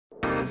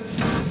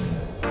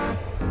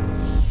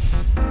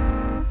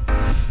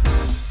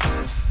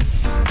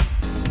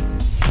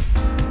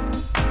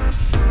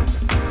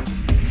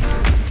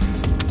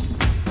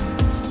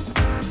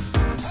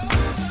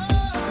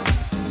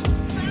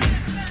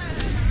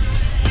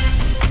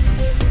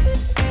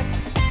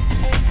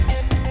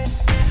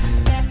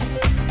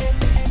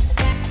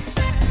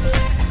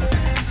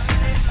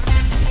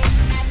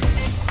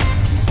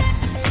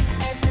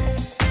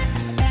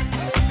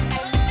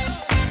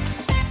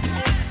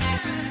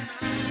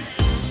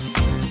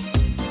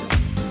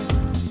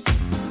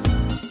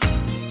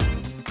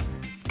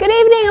Good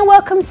evening and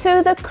welcome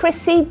to the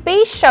Chrissy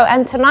B Show,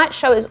 and tonight's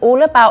show is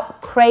all about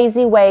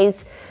crazy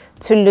ways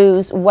to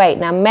lose weight.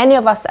 Now, many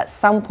of us at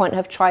some point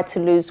have tried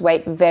to lose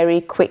weight very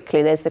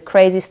quickly. There's the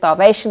crazy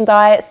starvation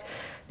diets,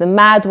 the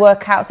mad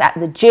workouts at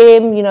the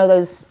gym, you know,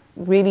 those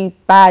really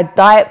bad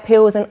diet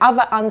pills and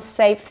other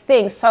unsafe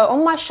things. So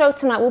on my show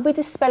tonight, we'll be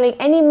dispelling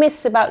any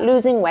myths about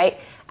losing weight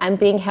and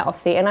being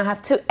healthy, and I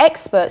have two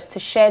experts to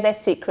share their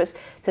secrets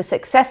to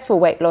successful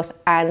weight loss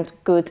and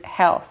good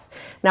health.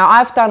 Now,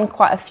 I've done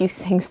quite a few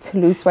things to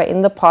lose weight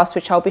in the past,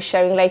 which I'll be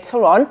sharing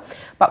later on.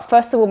 But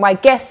first of all, my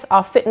guests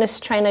are fitness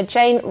trainer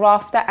Jane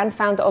Rafter and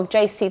founder of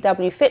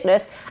JCW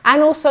Fitness,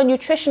 and also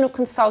nutritional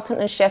consultant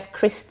and chef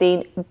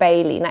Christine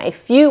Bailey. Now,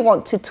 if you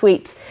want to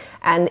tweet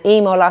and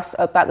email us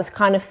about the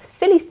kind of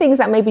silly things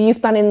that maybe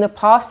you've done in the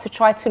past to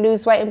try to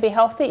lose weight and be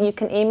healthy, you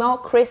can email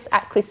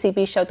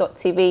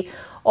chris@chrissybshow.tv,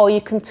 or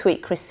you can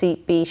tweet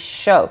Chrissy B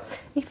Show.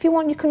 If you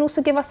want, you can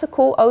also give us a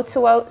call,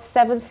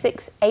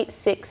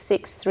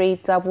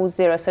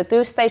 020-7686-6300. So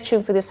do stay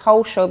tuned for this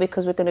whole show,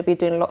 because we're going to be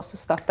doing lots of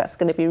stuff that's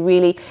going to be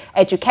really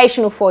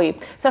educational for you.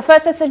 So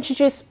first, let's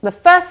introduce the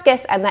first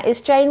guest, and that is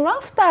Jane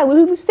Rafter,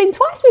 who we've seen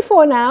twice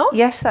before now.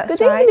 Yes, that's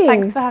Good right. evening.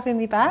 Thanks for having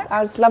me back.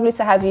 It's lovely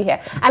to have you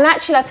here. And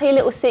actually, I'll tell you a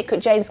little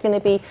secret. Jane's going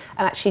to be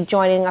actually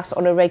joining us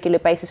on a regular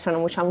basis,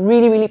 which I'm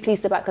really, really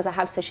pleased about, because I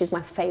have said she's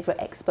my favourite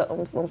expert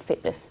on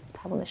fitness to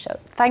have on the show.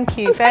 Thank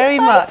you I'm so very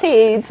much.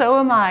 excited. So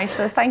am I.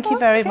 So thank you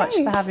very much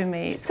for having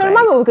me. It's So great.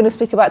 remember what we're going to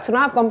speak about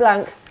tonight? I've gone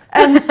blank.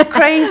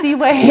 Crazy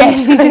ways.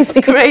 Yes,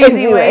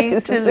 crazy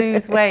ways to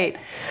lose weight.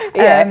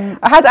 Yeah,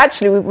 I had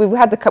actually we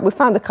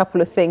found a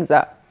couple of things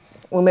that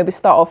we'll maybe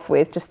start off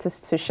with, just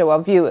to show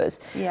our viewers.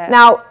 Yeah.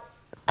 Now,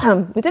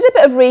 we did a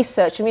bit of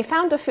research and we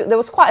found there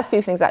was quite a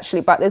few things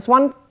actually, but there's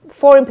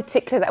four in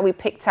particular that we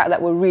picked out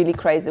that were really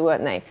crazy,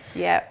 weren't they?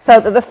 Yeah.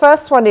 So the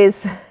first one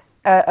is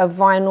a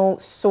vinyl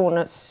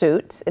sauna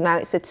suit. Now,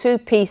 it's a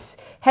two-piece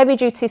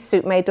heavy-duty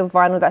suit made of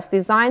vinyl that's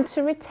designed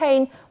to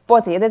retain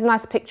body. There's a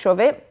nice picture of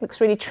it. Looks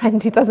really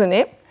trendy, doesn't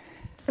it?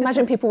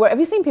 Imagine people have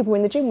you seen people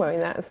in the gym wearing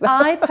that?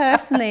 I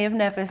personally have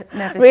never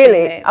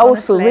really? seen it. I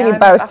would feel really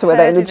embarrassed to wear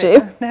that in the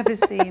gym. I've never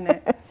seen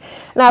it.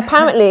 Now,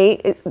 apparently,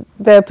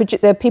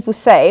 the people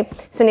say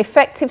it's an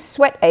effective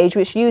sweat aid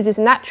which uses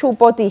natural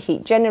body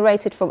heat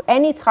generated from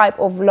any type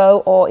of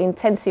low or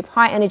intensive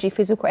high-energy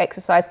physical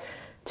exercise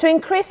to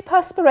increase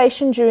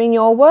perspiration during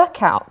your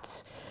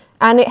workout.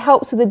 And it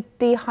helps with the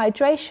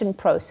dehydration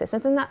process.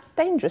 Isn't that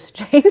dangerous,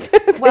 Jane,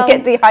 to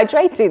get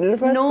dehydrated in the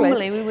first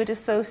Normally, place? we would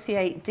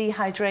associate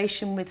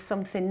dehydration with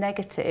something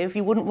negative.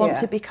 You wouldn't want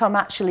to become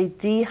actually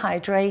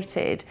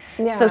dehydrated.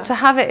 Yeah. So to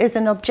have it as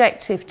an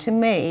objective, to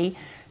me,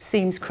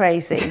 seems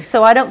crazy.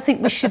 So I don't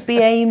think we should be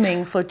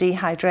aiming for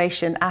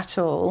dehydration at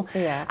all.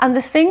 Yeah. And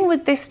the thing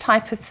with this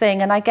type of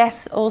thing, and I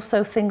guess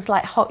also things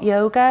like hot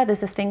yoga,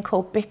 there's a thing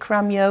called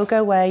Bikram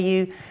yoga where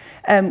you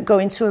go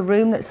into a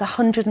room that's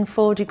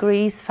 104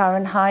 degrees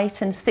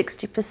Fahrenheit and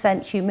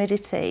 60%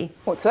 humidity.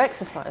 What, to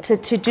exercise?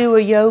 To do a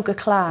yoga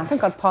class. I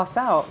think I'd pass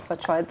out if I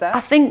tried that.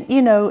 I think,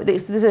 you know,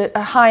 there's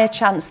a higher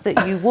chance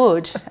that you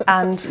would,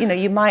 and, you know,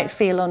 you might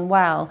feel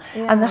unwell.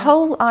 Yeah. And the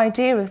whole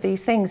idea of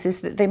these things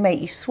is that they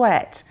make you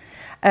sweat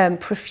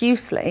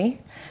profusely.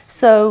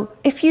 So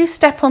if you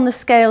step on the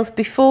scales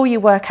before you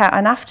work out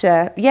and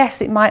after, yes,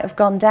 it might have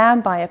gone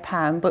down by a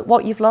pound, but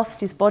what you've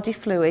lost is body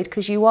fluid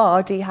because you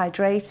are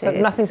dehydrated. So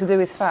nothing to do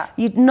with fat?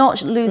 You're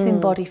not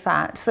losing body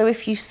fat. So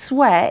if you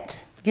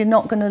sweat, you're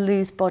not going to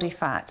lose body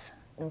fat.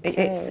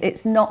 Okay.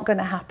 It's not going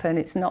to happen.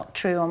 It's not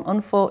true,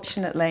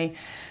 unfortunately.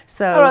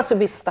 So, Or else we'd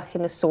be stuck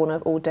in the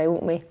sauna all day,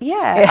 wouldn't we?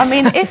 yeah, Yes. I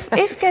mean,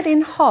 if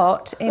getting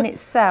hot in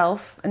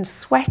itself and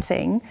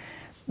sweating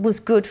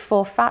was good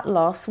for fat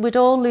loss, we'd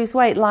all lose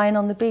weight lying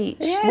on the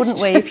beach, wouldn't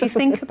we? If you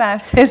think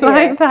about it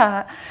like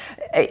that,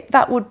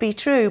 that would be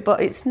true, but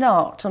it's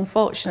not,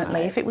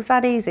 unfortunately. Right. If it was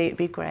that easy, it'd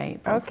be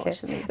great. But Okay,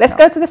 unfortunately, let's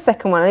go to the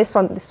second one. This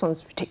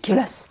one's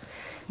ridiculous.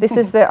 This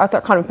is I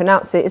can't even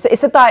pronounce it.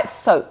 It's a diet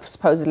soap,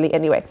 supposedly,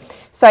 anyway.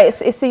 So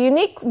it's a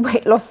unique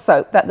weight loss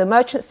soap that the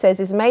merchant says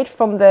is made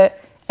from the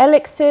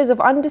elixirs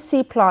of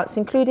undersea plants,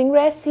 including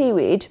rare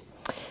seaweed.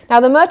 Now,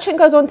 the merchant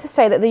goes on to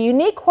say that the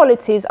unique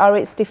qualities are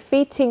its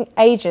defeating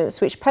agents,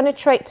 which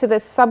penetrate to the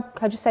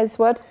how'd you say this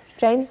word,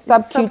 James?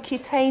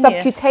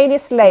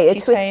 Subcutaneous layer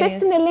to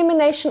assist in the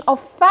elimination of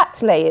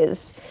fat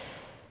layers.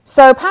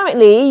 So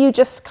apparently you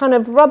just kind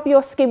of rub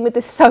your skin with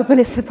this soap and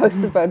it's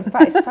supposed to burn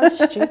fat. It's so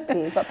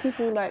stupid, but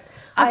people like,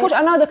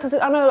 unfortunately, I know that because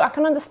I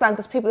can understand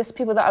because there's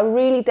people that are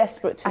really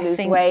desperate to lose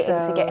weight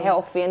and to get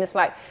healthy, and it's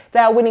like they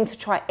are willing to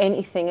try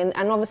anything,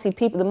 and obviously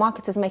the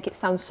marketers make it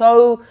sound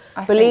so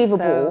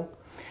believable.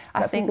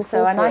 I think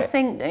so, and I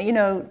think, you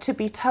know, to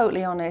be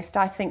totally honest,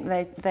 I think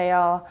they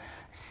are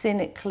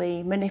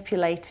cynically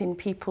manipulating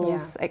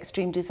people's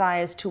extreme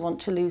desires to want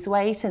to lose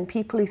weight, and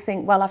people who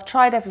think, well, I've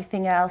tried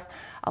everything else,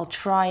 I'll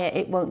try it,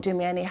 it won't do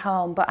me any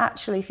harm. But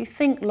actually, if you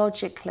think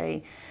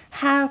logically,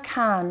 how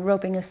can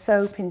rubbing a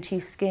soap into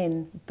your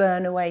skin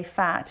burn away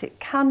fat? It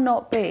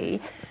cannot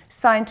be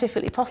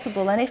scientifically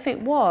possible, and if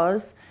it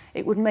was,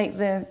 it would make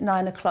the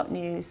 9 o'clock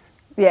news.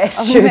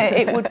 Yes, true.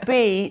 It would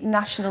be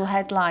national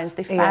headlines.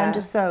 They found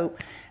a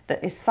soap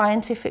that is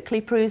scientifically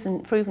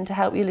proven to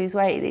help you lose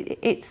weight.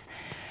 It's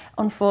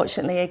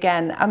unfortunately,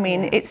 again, I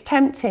mean, it's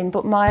tempting,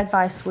 but my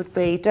advice would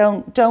be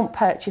don't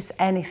purchase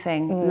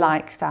anything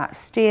like that.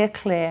 Steer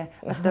clear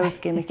of those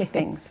gimmicky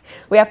things.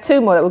 We have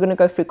 2 more that we're going to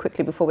go through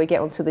quickly before we get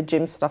onto the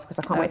gym stuff, because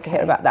I can't wait to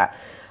hear about that.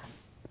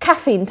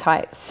 Caffeine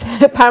tights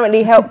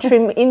apparently help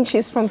trim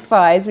inches from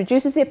thighs,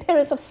 reduces the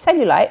appearance of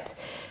cellulite,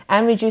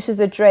 and reduces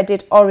the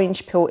dreaded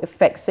orange pill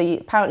effect. So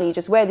apparently you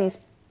just wear these,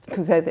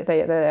 there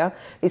they are,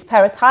 these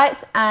pair of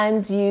tights,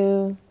 and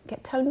you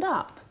get toned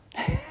up.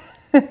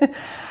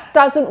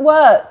 Doesn't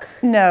work.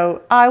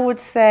 No, I would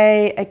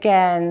say,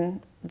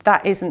 again,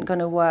 that isn't going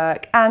to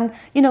work. And,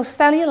 you know,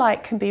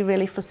 cellulite can be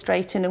really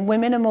frustrating, and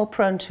women are more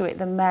prone to it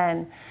than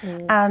men.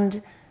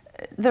 And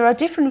there are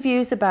different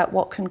views about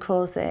what can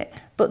cause it,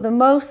 but the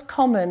most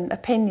common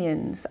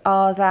opinions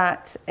are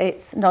that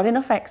it's not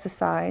enough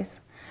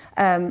exercise,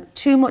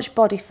 too much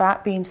body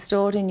fat being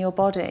stored in your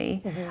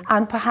body,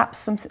 and perhaps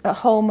some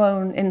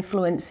hormone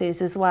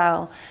influences as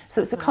well.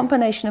 So it's a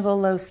combination of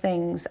all those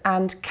things,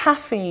 and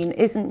caffeine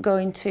isn't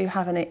going to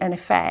have an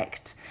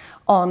effect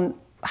on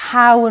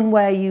how and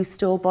where you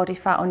store body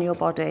fat on your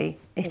body.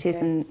 It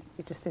isn't.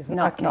 It just isn't.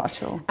 Not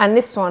at all. And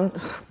this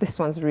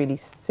one's really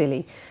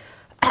silly.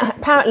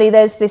 Apparently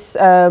there's this,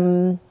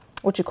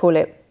 what do you call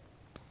it?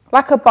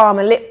 Like a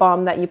lip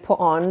balm that you put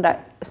on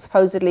that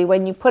supposedly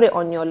when you put it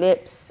on your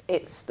lips,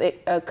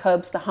 it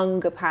curbs the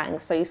hunger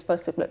pangs. So you're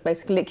supposed to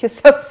basically lick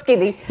yourself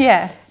skinny.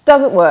 Yeah.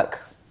 Doesn't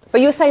work.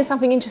 But you were saying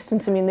something interesting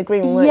to me in the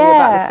green room, weren't you,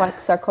 about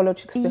the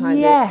psychologics behind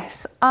it?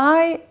 Yes.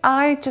 I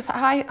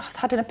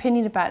had an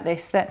opinion about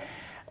this, that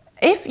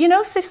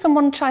if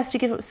someone tries to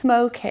give up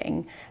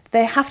smoking,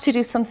 they have to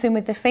do something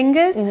with their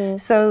fingers,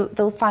 so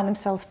they'll find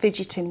themselves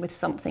fidgeting with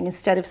something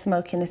instead of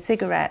smoking a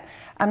cigarette.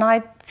 And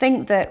I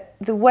think that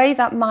the way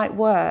that might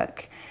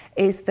work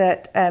is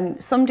that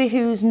somebody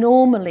who's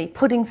normally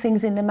putting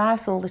things in their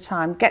mouth all the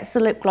time gets the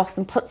lip gloss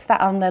and puts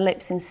that on their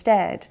lips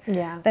instead.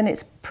 Then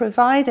it's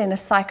providing a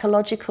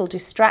psychological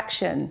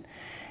distraction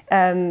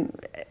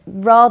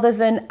rather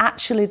than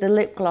actually the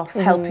lip gloss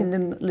helping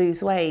them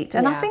lose weight.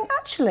 And I think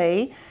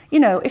actually, you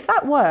know, if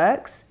that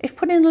works, if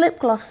putting lip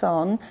gloss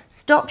on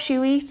stops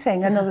you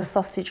eating another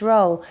sausage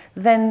roll,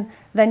 then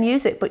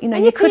use it. But you know,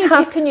 you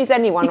can use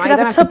any one, you right? could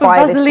have a tub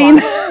of Vaseline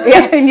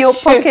in your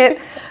pocket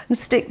and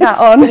stick that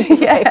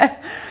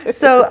on.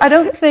 So I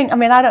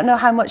don't know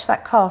how much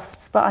that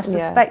costs, but I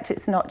suspect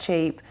it's not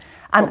cheap.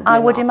 And probably I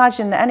would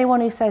imagine that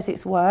anyone who says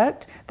it's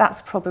worked,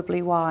 that's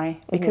probably why,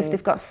 because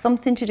they've got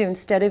something to do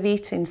instead of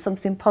eating,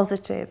 something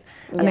positive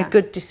and a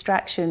good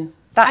distraction.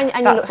 And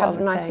you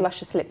have nice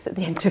luscious lips at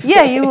the end of it.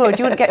 Yeah, you would.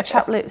 You wouldn't get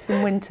chapped lips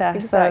in winter,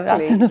 so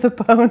that's another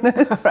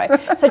bonus.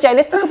 Right. So Jane,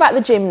 let's talk about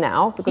the gym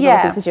now, because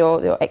obviously this is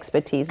your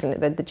expertise in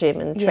the gym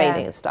and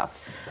training and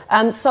stuff.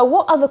 So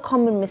what are the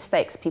common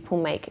mistakes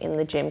people make in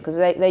the gym? Because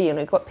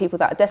you've got people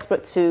that are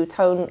desperate to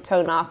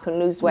tone up and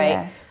lose weight.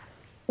 Yes.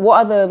 What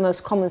are the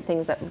most common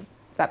things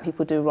that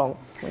people do wrong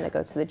when they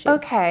go to the gym?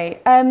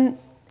 Okay,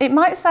 it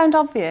might sound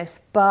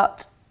obvious,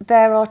 but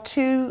there are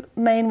 2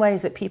 main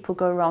ways that people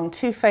go wrong,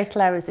 2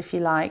 fatal errors, if you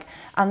like,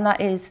 and that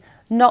is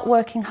not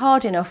working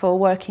hard enough or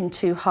working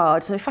too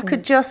hard. So if I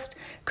could just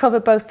cover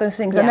both those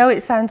things. I know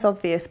it sounds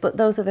obvious, but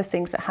those are the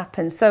things that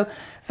happen. So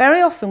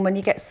very often when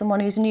you get someone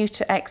who's new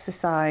to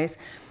exercise,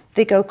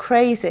 they go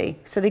crazy.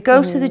 So they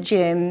go to the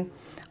gym,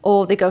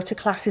 or they go to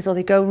classes, or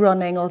they go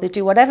running, or they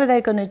do whatever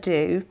they're going to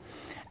do,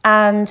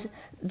 and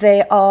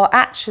they are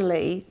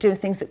actually doing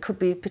things that could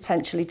be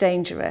potentially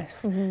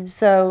dangerous.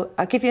 So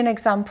I'll give you an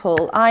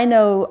example. I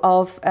know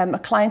of a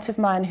client of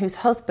mine whose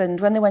husband,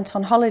 when they went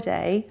on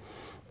holiday,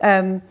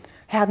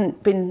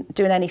 hadn't been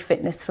doing any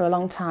fitness for a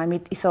long time.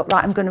 He thought,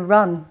 right, I'm going to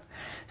run.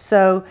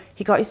 So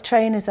he got his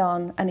trainers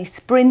on and he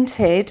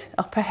sprinted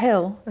up a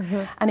hill,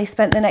 and he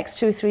spent the next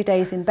 2 or 3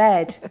 days in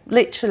bed.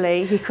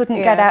 Literally, he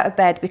couldn't get out of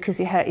bed because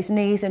he hurt his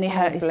knees and he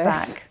hurt his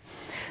back.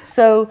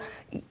 So,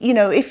 you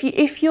know,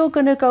 if you're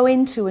going to go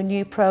into a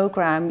new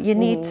program, you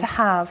need to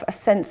have a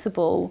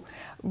sensible,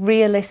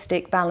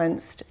 realistic,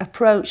 balanced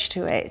approach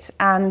to it.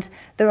 And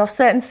there are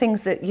certain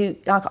things that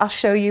I'll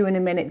show you in a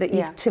minute,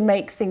 that to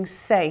make things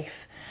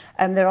safe.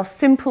 There are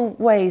simple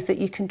ways that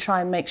you can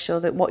try and make sure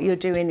that what you're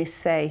doing is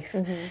safe.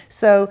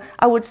 So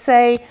I would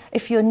say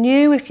if you're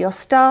new, if you're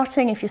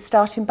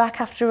starting back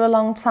after a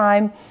long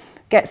time,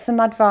 get some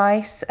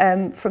advice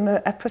from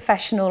a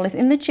professional.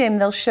 In the gym,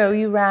 they'll show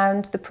you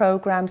around the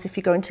programs. If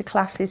you go into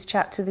classes,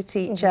 chat to the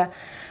teacher.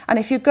 And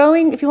if you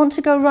want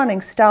to go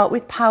running, start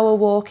with power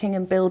walking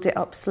and build it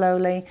up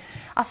slowly.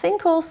 I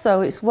think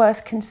also it's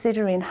worth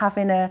considering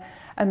having a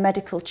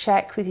medical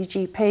check with your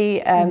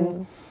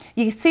GP.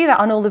 You see that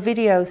on all the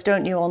videos,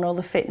 don't you, on all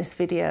the fitness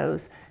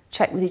videos?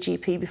 Check with your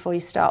GP before you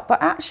start.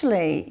 But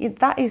actually,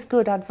 that is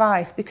good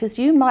advice, because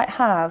you might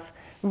have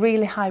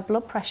really high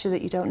blood pressure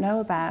that you don't know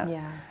about.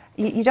 Yeah.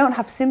 You don't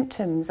have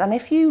symptoms. And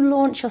if you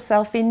launch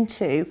yourself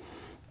into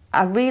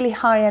a really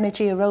high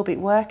energy aerobic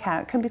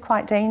workout, it can be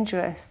quite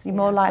dangerous. You're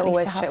more likely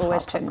to have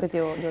always heart check problems. with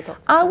your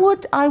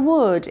doctor. I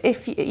would.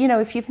 If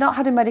you've not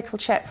had a medical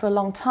check for a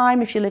long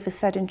time, if you live a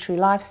sedentary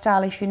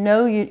lifestyle, if you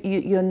know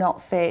you're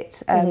not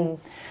fit,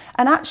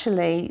 and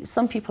actually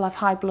some people have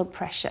high blood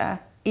pressure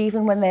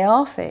even when they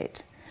are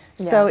fit.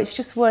 So it's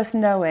just worth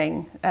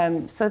knowing.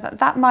 So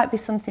that might be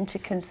something to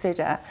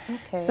consider.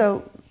 Okay.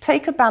 So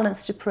take a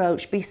balanced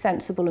approach, be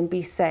sensible and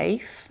be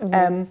safe.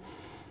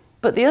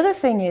 But the other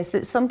thing is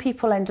that some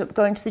people end up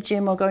going to the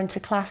gym or going to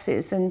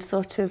classes and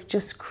sort of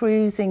just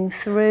cruising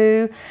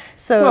through.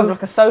 So more of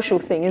like a social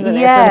thing, isn't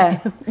it?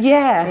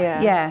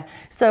 Yeah.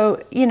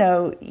 So,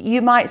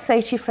 you might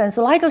say to your friends,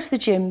 well, I go to the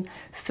gym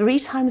 3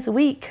 times a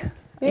week.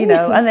 And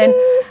then,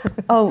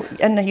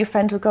 and then your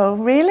friend will go,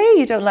 really?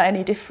 You don't look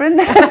any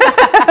different?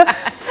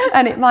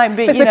 And it might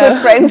be, If it's a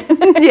good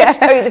friend. Yeah,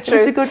 tell you the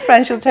truth. If it's a good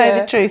friend, she'll tell you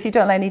the truth. You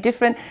don't look any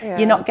different. Yeah.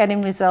 You're not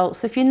getting results.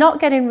 So if you're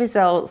not getting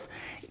results,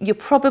 you're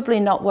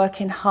probably not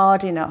working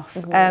hard enough.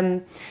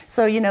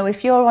 So,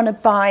 if you're on a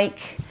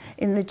bike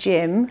in the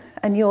gym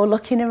and you're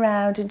looking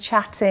around and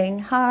chatting,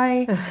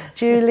 hi,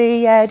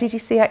 Julie, did you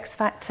see X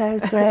Factor? It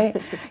was great.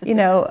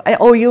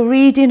 Or you're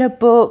reading a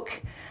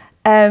book,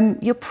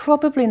 you're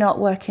probably not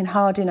working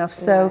hard enough.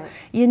 So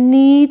you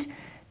need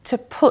to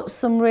put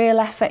some real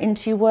effort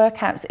into your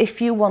workouts if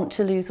you want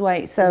to lose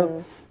weight.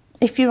 So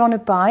if you're on a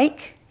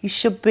bike,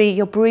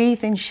 your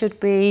breathing should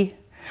be,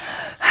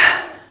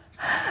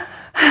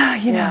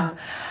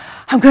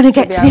 I'm going to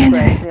get to the end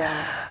of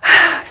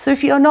this. So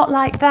if you're not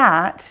like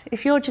that,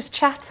 if you're just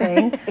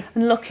chatting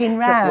and looking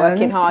round,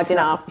 working hard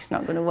enough, it's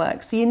not going to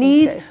work. So you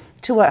need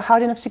to work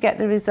hard enough to get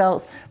the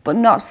results, but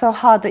not so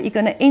hard that you're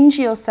going to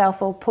injure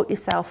yourself or put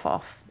yourself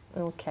off.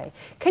 Okay.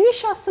 Can you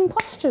share some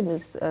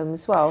postures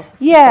as well?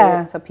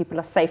 So people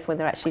are safe when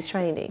they're actually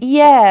training.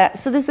 Yeah.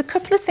 So there's a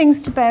couple of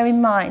things to bear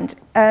in mind.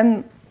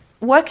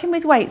 Working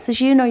with weights, as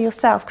you know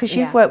yourself, because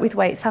you've worked with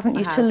weights, haven't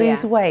you, to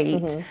lose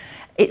weight.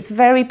 It's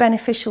very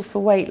beneficial for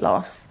weight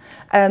loss.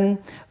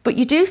 But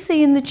you do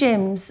see in the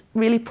gyms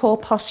really poor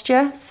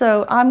posture.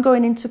 So I'm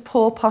going into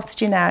poor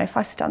posture now. If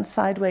I stand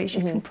sideways,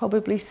 you can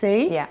probably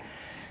see. Yeah.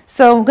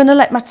 So I'm going to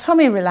let my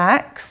tummy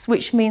relax,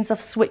 which means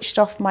I've switched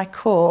off my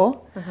core.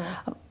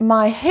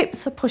 My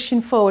hips are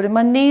pushing forward and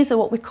my knees are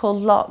what we call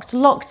locked.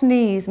 Locked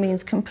knees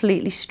means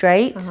completely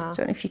straight. I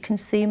don't know if you can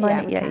see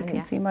my knees. You can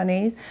see my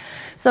knees.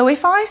 So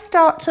if I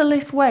start to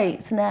lift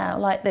weights now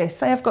like this,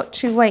 say I've got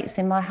 2 weights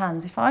in my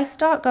hands. If I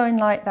start going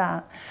like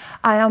that,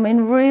 I am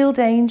in real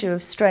danger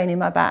of straining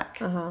my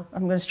back. I'm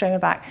going to strain my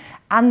back.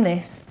 And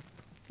this,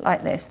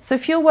 like this. So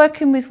if you're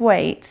working with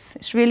weights,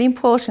 it's really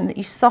important that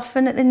you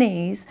soften at the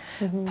knees,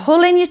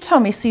 pull in your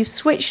tummy so you've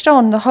switched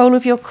on the whole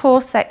of your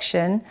core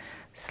section,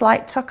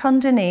 slight tuck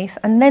underneath,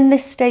 and then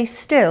this stays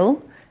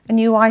still and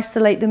you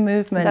isolate the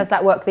movement. Does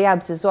that work the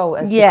abs as well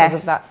because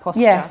of that posture?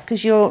 Yes,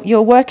 because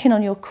you're working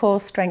on your core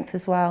strength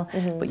as well,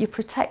 but you're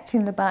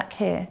protecting the back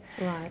here.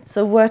 Right.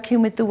 So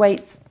working with the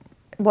weights,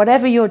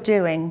 whatever you're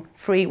doing,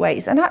 free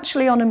weights, and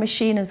actually on a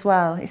machine as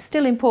well. It's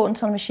still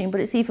important on a machine,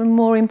 but it's even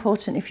more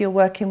important if you're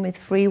working with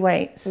free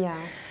weights. Yeah.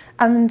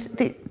 And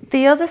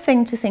the other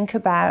thing to think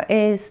about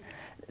is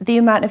the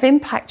amount of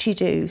impact you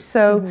do.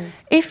 So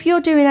if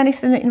you're doing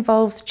anything that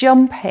involves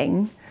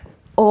jumping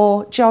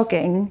or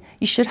jogging,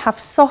 you should have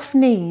soft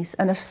knees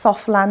and a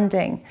soft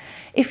landing.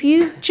 If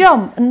you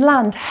jump and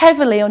land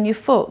heavily on your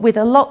foot with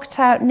a locked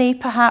out knee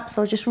perhaps,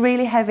 or just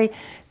really heavy,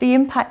 the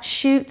impact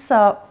shoots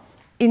up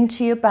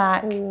into your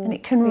back and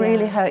it can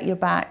really hurt your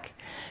back.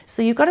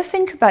 So you've got to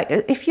think about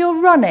it. If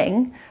you're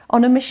running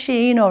on a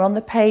machine or on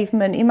the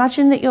pavement,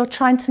 imagine that you're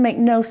trying to make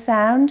no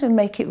sound and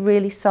make it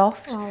really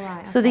soft.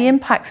 So the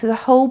impacts of the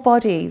whole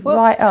body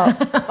right up.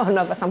 Oh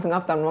no, that's something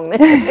I've done wrong there.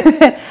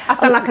 I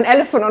sound like an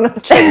elephant on a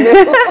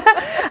treadmill.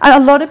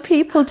 And a lot of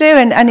people do,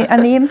 and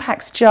the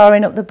impact's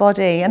jarring up the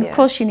body. And of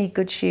course you need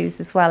good shoes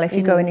as well if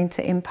you're going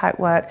into impact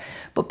work.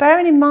 But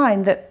bearing in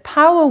mind that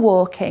power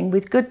walking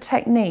with good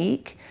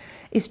technique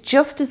is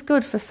just as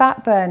good for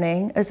fat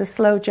burning as a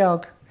slow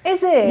jog.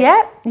 Is it?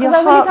 Yeah. Because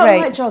I really don't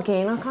like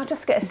jogging. I can't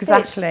just get a stitch.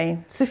 Exactly.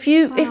 So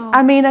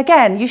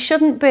again, you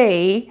shouldn't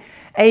be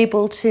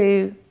able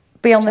to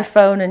be on the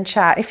phone and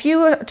chat. If you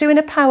were doing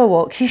a power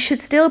walk, you should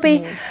still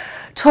be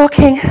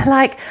talking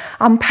like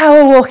I'm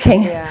power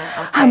walking. Yeah,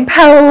 okay. I'm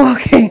power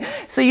walking.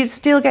 So you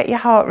still get your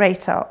heart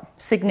rate up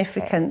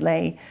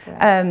significantly.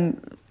 Okay.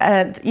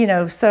 You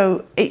know,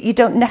 so you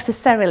don't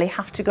necessarily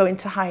have to go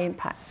into high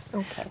impact.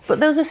 Okay.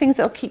 But those are things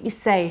that will keep you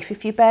safe.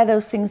 If you bear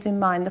those things in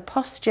mind, the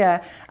posture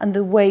and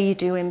the way you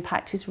do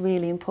impact is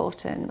really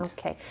important.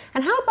 Okay.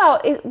 And how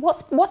about,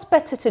 what's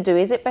better to do?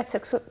 Is it better,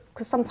 because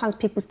sometimes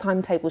people's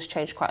timetables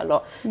change quite a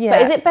lot. Yeah. So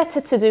is it better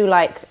to do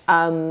like,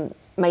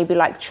 maybe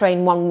like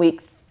train 1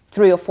 week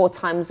 3 or 4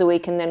 times a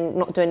week and then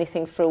not do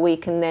anything for a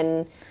week and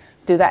then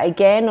do that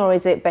again? Or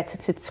is it better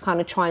to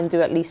kind of try and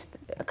do at least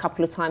a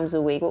couple of times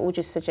a week? What would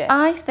you suggest?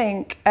 I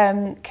think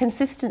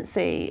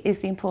consistency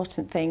is the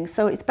important thing.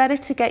 So it's better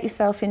to get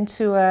yourself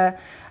into a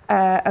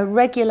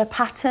regular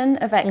pattern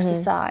of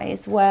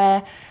exercise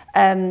where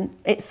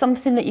it's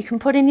something that you can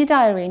put in your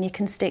diary and you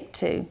can stick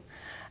to.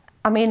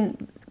 I mean,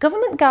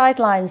 government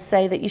guidelines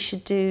say that you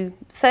should do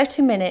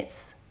 30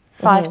 minutes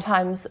 5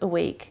 times a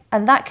week,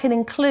 and that can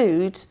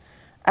include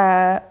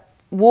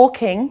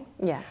walking,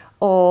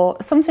 or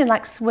something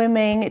like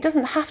swimming. It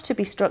doesn't have to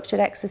be structured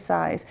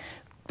exercise.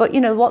 But, you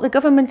know, what the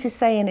government is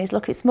saying is,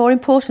 look, it's more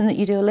important that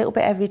you do a little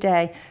bit every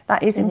day.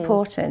 That is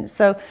important.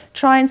 So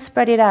try and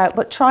spread it out,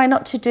 but try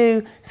not to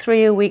do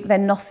 3 a week,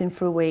 then nothing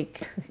for a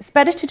week. It's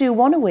better to do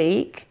 1 a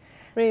week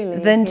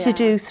than to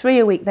do 3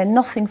 a week, then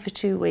nothing for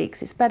 2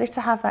 weeks. It's better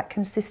to have that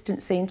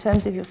consistency in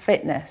terms of your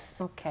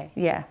fitness. Okay.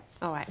 Yeah.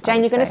 All right, Jane,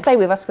 you're going to stay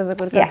with us because we're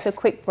going to go Yes. to a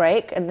quick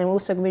break, and then we're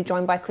also going to be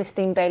joined by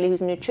Christine Bailey, who's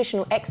a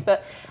nutritional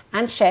expert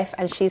and chef,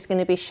 and she's going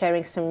to be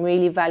sharing some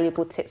really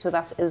valuable tips with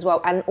us as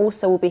well. And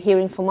also we'll be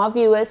hearing from our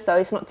viewers, so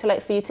it's not too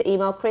late for you to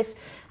email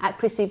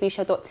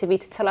chris@chrissybshow.tv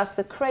to tell us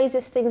the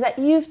craziest things that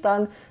you've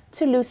done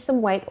to lose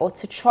some weight or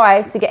to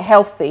try to get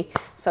healthy.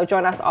 So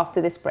join us after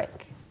this break.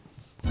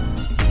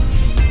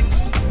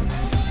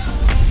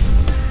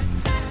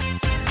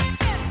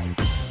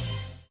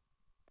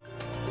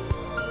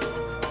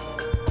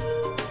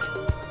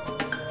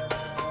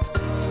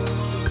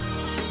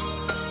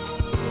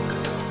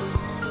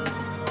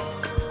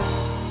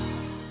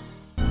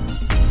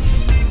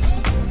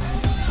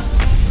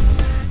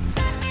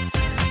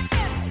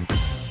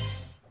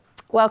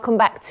 Welcome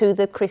back to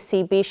the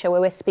Chrissy B Show,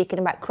 where we're speaking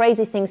about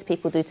crazy things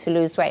people do to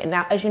lose weight. And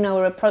now, as you know,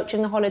 we're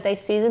approaching the holiday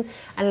season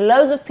and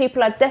loads of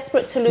people are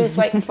desperate to lose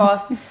weight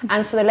fast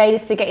and for the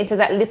ladies to get into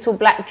that little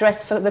black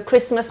dress for the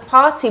Christmas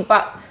party.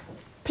 But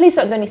please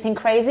don't do anything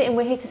crazy. And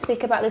we're here to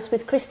speak about this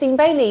with Christine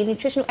Bailey,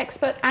 nutritional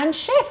expert and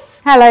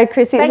chef. Hello,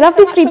 Chrissy. It's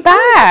lovely to be back.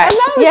 I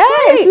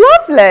know,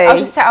 it's lovely. I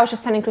was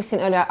just telling Christine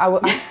earlier,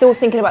 I'm still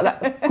thinking about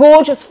that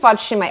gorgeous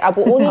fudge she made. I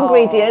bought all the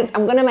ingredients.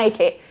 I'm going to make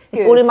it.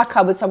 It's all in my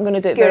cupboard, so I'm going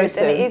to do it very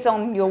soon. And it is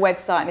on your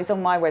website, and it's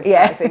on my website,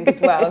 I think, as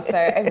well, so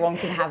everyone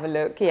can have a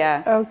look,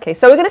 Okay,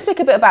 so we're going to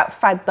speak a bit about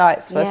fad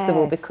diets, first of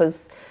all,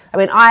 because, I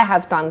mean, I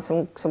have done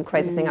some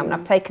crazy thing. I mean,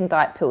 I've taken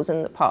diet pills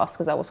in the past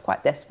because I was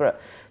quite desperate.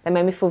 They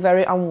made me feel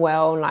very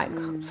unwell, like,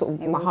 sort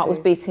of, my heart was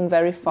beating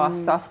very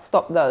fast, so I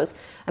stopped those.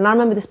 And I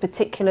remember this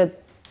particular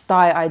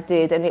diet I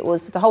did, and it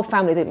was, the whole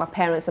family did, my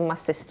parents and my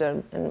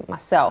sister and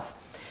myself.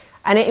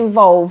 And it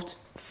involved,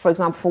 for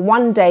example, for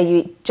one day you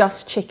eat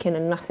just chicken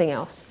and nothing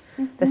else.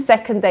 The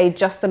second day,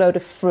 just a load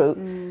of fruit.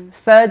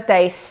 Third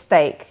day,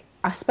 steak.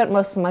 I spent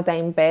most of my day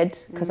in bed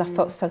because I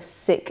felt so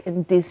sick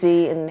and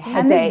dizzy and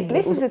headache. And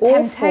this is a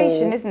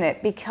temptation, isn't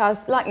it?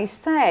 Because, like you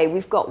say,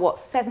 we've got, what,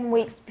 7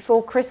 weeks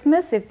before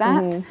Christmas, if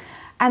that?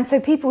 And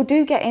so people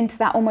do get into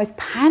that almost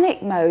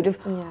panic mode of,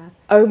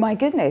 oh my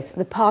goodness,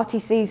 the party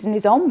season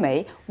is on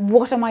me.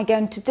 What am I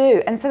going to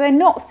do? And so they're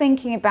not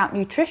thinking about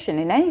nutrition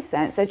in any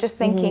sense. They're just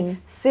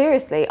thinking,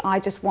 seriously, I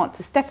just want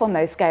to step on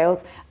those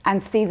scales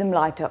and see them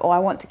lighter, or I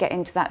want to get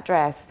into that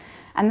dress.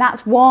 And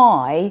that's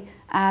why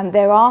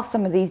there are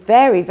some of these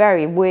very,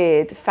 very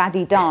weird,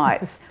 faddy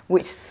diets,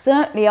 which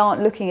certainly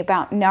aren't looking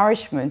about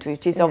nourishment,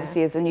 which is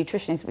obviously, as a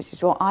nutritionist, which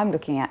is what I'm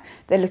looking at.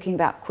 They're looking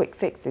about quick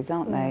fixes,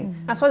 aren't they?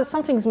 That's why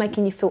something's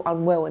making you feel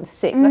unwell and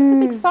sick. That's a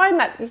big sign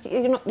that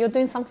you're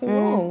doing something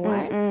wrong,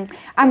 right?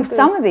 And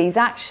some of these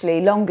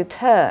actually, longer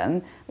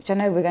term, which I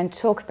know we're going to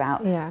talk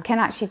about, can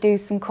actually do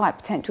some quite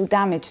potential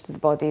damage to the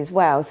body as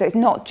well. So it's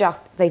not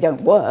just they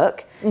don't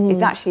work,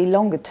 it's actually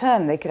longer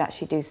term they could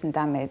actually do some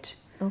damage.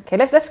 Okay,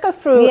 let's go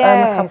through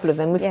a couple of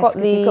them. We've got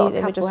the,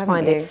 let me just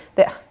find it.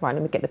 Right,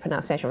 let me get the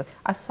pronunciation right.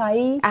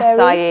 Acai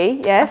berry.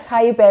 Acai, yes.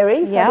 Acai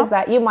berry,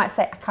 that. You might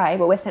say acai,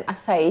 but we're saying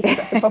acai, because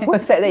that's the proper way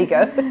to say it. There you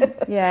go.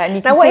 And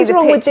you can see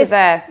the picture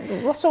there.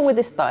 What's wrong with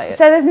this diet?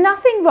 So there's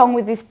nothing wrong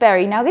with this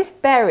berry. Now this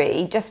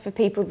berry, just for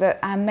people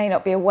that may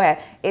not be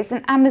aware, it's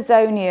an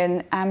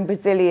Amazonian and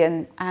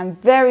Brazilian and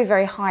very,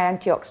 very high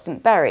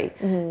antioxidant berry.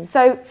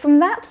 So from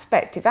that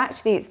perspective,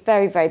 actually it's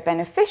very, very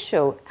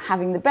beneficial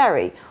having the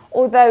berry.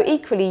 Although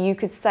equally you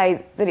could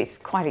say that it's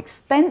quite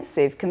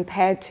expensive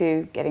compared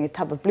to getting a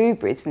tub of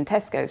blueberries from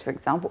Tesco's, for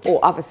example, or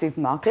other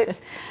supermarkets.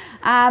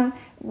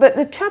 But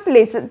the trouble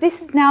is that this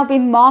has now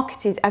been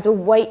marketed as a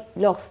weight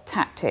loss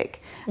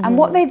tactic. And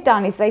what they've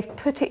done is they've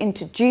put it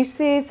into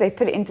juices, they've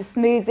put it into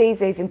smoothies,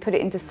 they've even put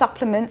it into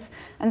supplements.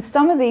 And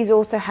some of these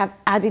also have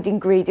added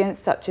ingredients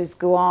such as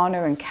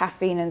guarana and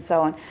caffeine and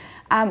so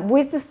on,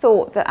 with the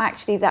thought that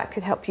actually that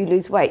could help you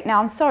lose weight. Now,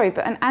 I'm sorry,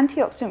 but an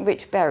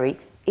antioxidant-rich berry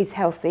is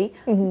healthy,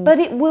 but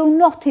it will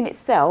not in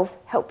itself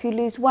help you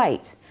lose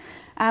weight.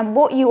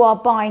 What you are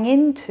buying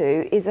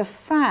into is a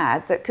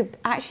fad that could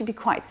actually be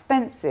quite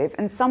expensive,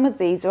 and some of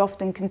these are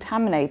often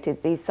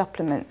contaminated, these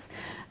supplements,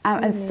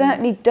 and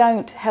certainly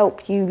don't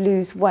help you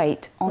lose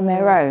weight on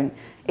their own.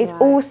 It's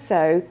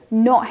also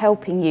not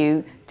helping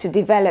you to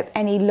develop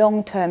any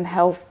long-term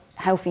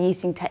healthy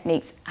eating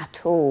techniques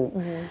at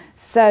all.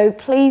 So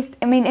please,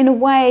 I mean, in a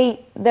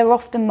way, they're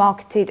often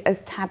marketed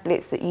as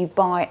tablets that you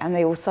buy and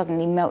they will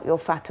suddenly melt your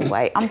fat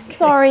away. I'm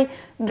sorry,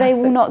 they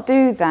will not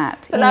do that.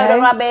 It's a load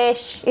of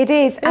rubbish. It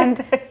is,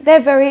 and they're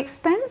very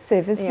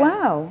expensive as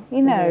well,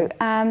 you know,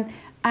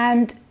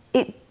 and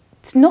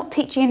it's not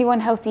teaching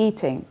anyone healthy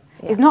eating.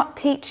 It's not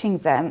teaching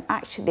them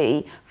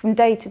actually from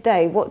day to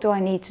day, what do I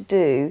need to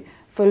do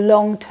for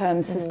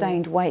long-term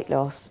sustained weight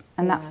loss?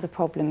 And that's the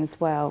problem as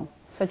well.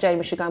 So Jane,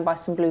 we should go and buy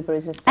some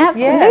blueberries instead.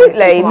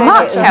 Absolutely,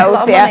 much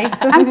healthier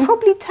and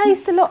probably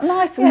taste a lot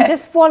nicer than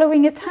just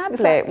swallowing a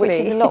tablet, which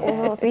is a lot of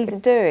what these are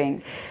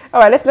doing.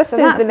 All right, let's see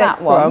the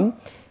next one.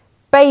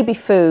 Baby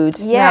food.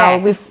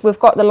 Yes. Now we've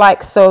got the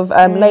likes of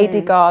Lady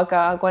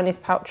Gaga, Gwyneth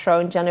Paltrow,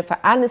 and Jennifer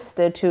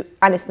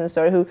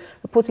Aniston, who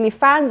reportedly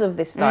fans of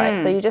this diet.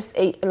 So you just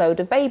eat a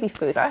load of baby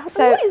food.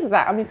 So what is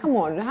that? I mean, come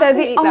on. So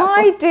the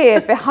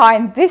idea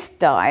behind this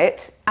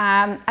diet,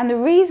 and the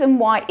reason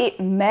why it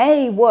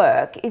may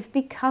work, is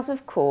because,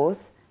 of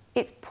course,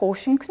 it's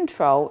portion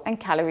control and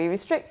calorie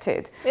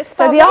restricted. It's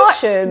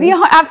starvation.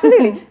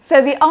 Absolutely.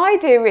 So the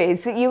idea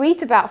is that you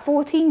eat about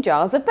 14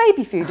 jars of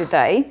baby food a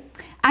day,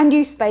 and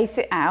you space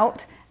it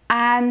out,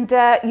 and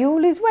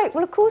you'll lose weight.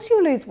 Well, of course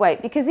you'll lose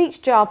weight, because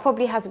each jar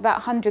probably has about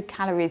 100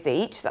 calories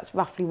each. That's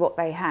roughly what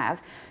they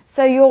have.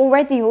 So you're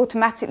already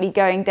automatically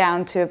going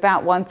down to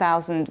about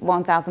 1,000,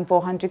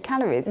 1,400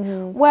 calories.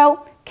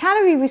 Well,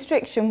 calorie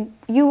restriction,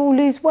 you will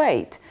lose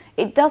weight.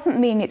 It doesn't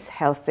mean it's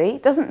healthy.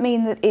 It doesn't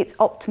mean that it's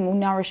optimal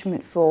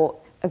nourishment for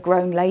a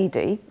grown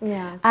lady.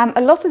 A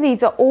lot of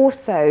these are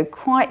also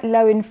quite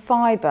low in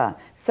fibre.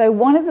 So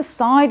one of the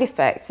side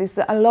effects is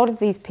that a lot of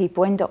these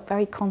people end up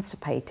very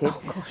constipated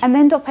and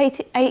end up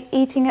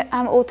eating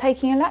or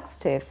taking a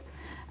laxative.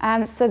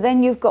 So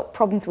then you've got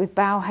problems with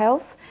bowel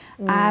health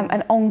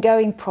and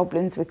ongoing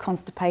problems with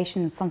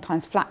constipation and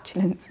sometimes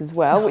flatulence as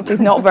well, which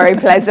is not very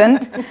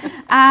pleasant.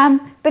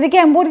 But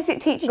again, what is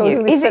it teaching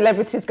you? Is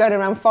celebrities going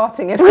around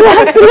farting everywhere?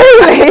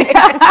 Absolutely.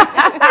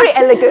 Very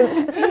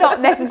elegant.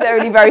 Not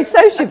necessarily very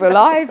sociable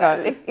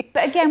either.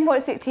 But again, what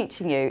is it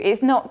teaching you?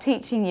 It's not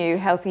teaching you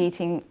healthy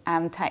eating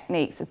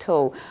techniques at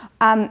all.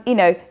 You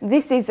know,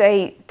 this is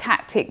a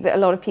tactic that a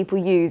lot of people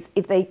use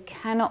if they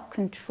cannot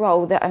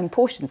control their own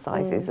portion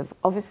sizes,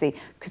 obviously,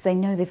 because they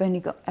know they've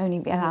only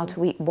been allowed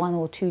to eat 1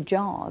 or 2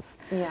 jars.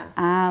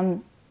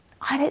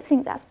 I don't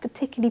think that's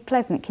particularly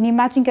pleasant. Can you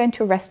imagine going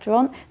to a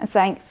restaurant and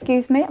saying,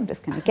 excuse me, I'm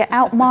just going to get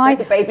out my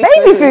baby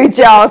food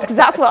jars because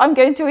that's what I'm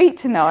going to eat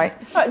tonight.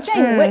 But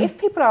Jane, if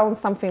people are on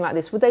something like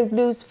this, would they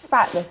lose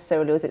fat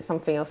necessarily, or is it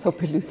something else they'll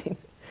be losing?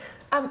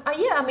 Yeah,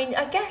 I mean,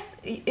 I guess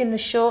in the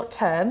short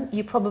term,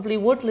 you probably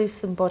would lose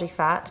some body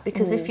fat,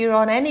 because if you're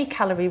on any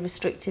calorie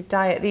restricted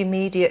diet, the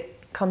immediate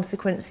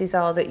consequences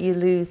are that you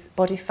lose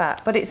body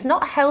fat. But it's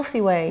not a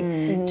healthy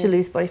way to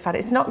lose body fat.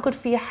 It's not good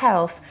for your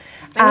health.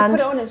 And you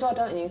put it on as well,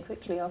 don't you,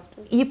 quickly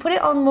afterwards? You put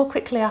it on more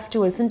quickly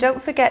afterwards. And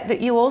don't forget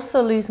that you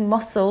also lose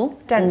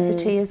muscle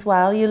density as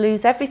well. You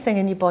lose everything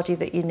in your body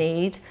that you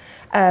need.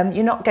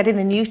 You're not getting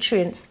the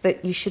nutrients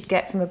that you should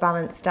get from a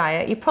balanced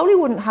diet. You probably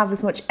wouldn't have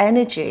as much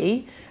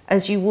energy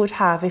as you would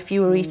have if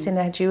you were eating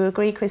do you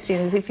agree,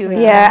 Christine, as if you were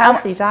eating a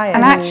healthy diet?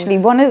 And actually,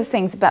 one of the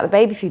things about the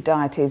baby food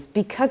diet is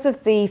because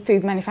of the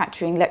food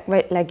manufacturing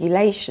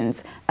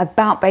regulations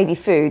about baby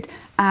food,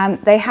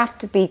 they have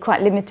to be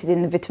quite limited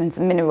in the vitamins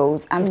and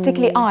minerals, and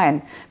particularly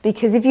iron,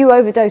 because if you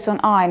overdose on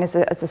iron as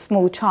a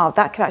small child,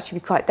 that could actually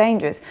be quite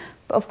dangerous.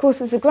 But of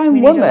course, as a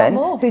grown woman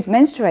who's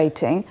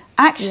menstruating,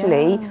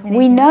 actually,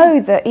 we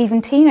know that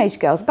even teenage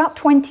girls, about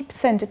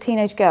 20% of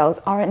teenage girls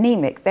are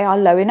anemic. They are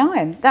low in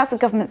iron. That's a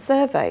government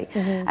survey.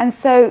 And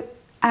so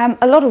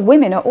a lot of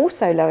women are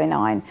also low in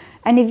iron.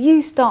 And if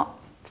you start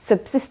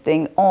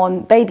subsisting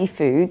on baby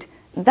food,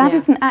 that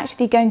isn't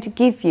actually going to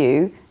give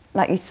you,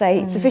 like you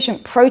say,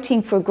 sufficient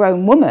protein for a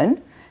grown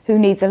woman who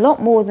needs a lot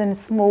more than a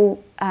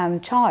small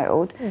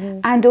child,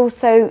 and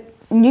also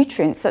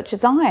nutrients such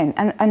as iron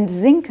and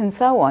zinc and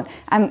so on.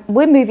 And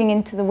we're moving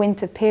into the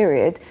winter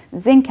period.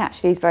 Zinc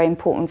actually is very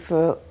important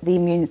for the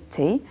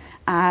immunity,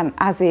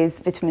 as is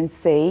vitamin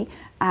C.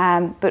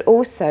 But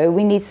also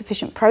we need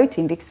sufficient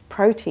protein, because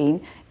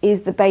protein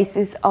is the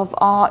basis of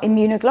our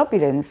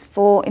immunoglobulins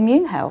for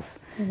immune health.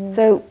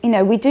 So, you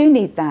know, we do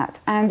need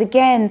that. And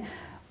again,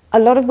 a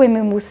lot of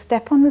women will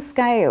step on the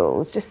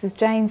scales, just as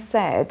Jane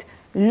said,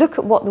 look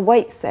at what the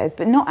weight says,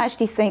 but not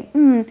actually think,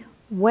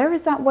 where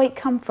has that weight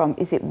come from?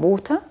 Is it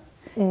water?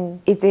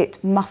 Is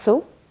it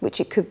muscle,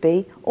 which it could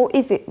be, or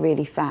is it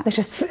really fat? They're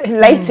just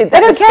elated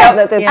that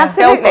the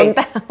scale's gone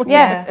down.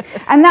 Yeah.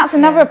 And that's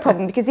another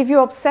problem, because if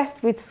you're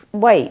obsessed with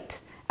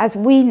weight, as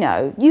we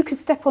know, you could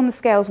step on the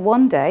scales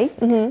one day,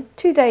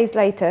 2 days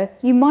later,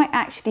 you might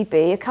actually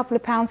be a couple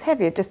of pounds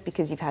heavier just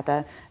because you've had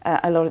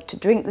a lot to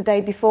drink the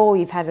day before,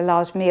 you've had a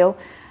large meal.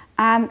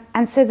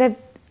 And so they're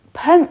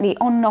permanently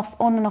on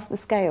and off the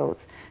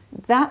scales.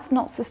 That's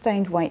not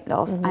sustained weight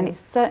loss, and it's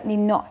certainly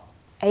not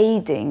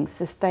aiding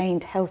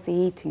sustained healthy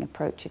eating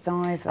approaches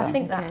either. I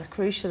think that's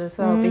crucial as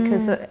well,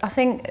 because I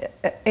think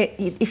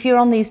if you're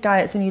on these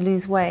diets and you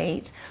lose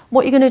weight,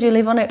 what you're going to do,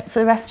 live on it for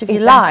the rest of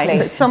your life.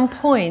 At some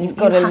point,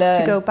 you have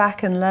to go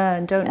back and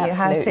learn, don't you,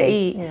 how to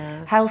eat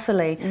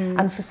healthily.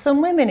 And for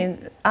some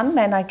women and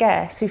men, I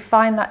guess, who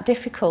find that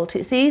difficult,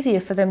 it's easier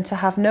for them to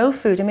have no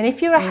food. I mean,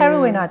 if you're a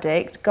heroin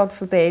addict, God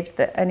forbid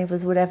that any of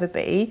us would ever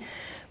be,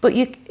 but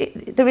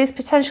there is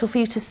potential for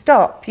you to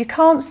stop. You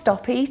can't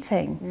stop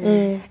eating.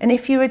 And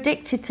if you're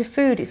addicted to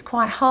food, it's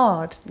quite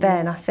hard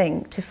then, I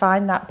think, to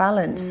find that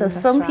balance. So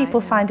some people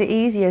find it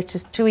easier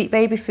to eat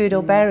baby food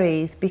or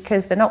berries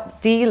because they're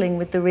not dealing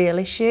with the real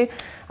issue.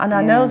 And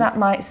I know that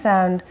might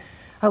sound,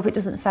 I hope it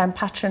doesn't sound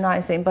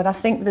patronising, but I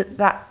think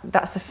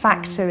that's a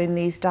factor in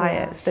these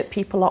diets, that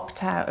people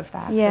opt out of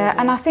that. Yeah, really.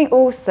 And I think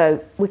also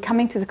we're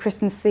coming to the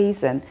Christmas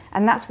season,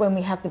 and that's when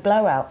we have the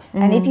blowout.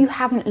 And if you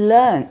haven't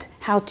learnt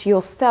how to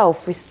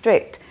yourself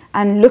restrict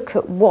and look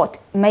at what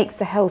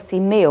makes a healthy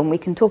meal, and we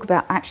can talk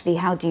about actually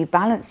how do you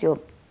balance your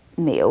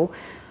meal,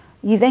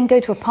 you then go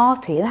to a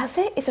party, and that's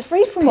it. It's a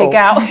free-for-all. Pig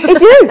out. You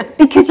do,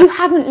 because you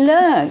haven't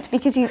learnt,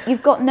 because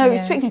you've got no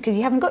restriction, because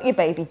you haven't got your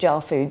baby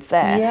jar foods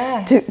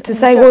there to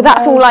say, well,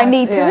 that's all I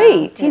need to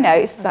eat. You know,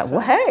 it's like,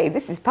 well, hey,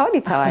 this is party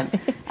time.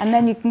 And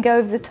then you can go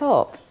over the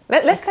top.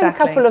 Let's take a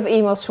couple of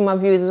emails from our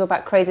viewers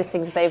about crazy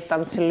things they've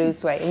done to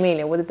lose weight.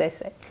 Emilia, what did they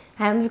say?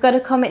 We've got a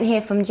comment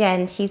here from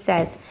Jen. She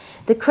says,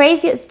 the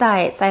craziest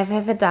diets I've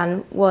ever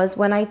done was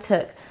when I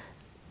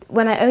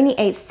only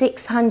ate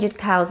 600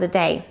 calories a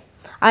day.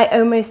 I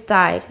almost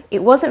died.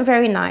 It wasn't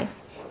very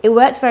nice. It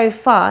worked very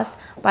fast,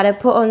 but I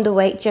put on the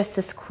weight just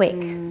as quick.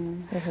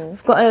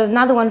 We've got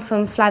another one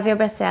from Flavia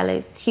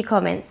Bracelos. She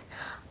comments,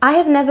 I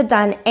have never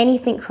done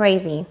anything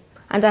crazy,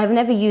 and I have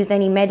never used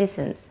any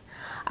medicines.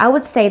 I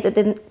would say that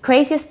the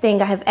craziest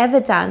thing I have ever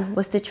done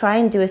was to try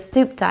and do a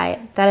soup diet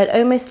that had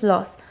almost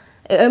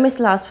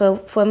lasted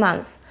for a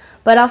month.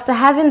 But after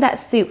having that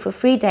soup for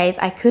 3 days,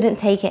 I couldn't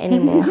take it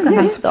anymore.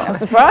 I stopped. I'm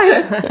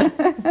surprised.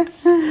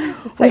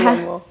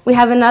 We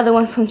have another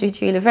one from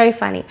Jujula, very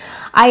funny.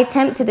 I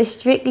attempted a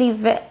strictly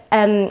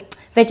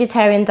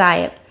vegetarian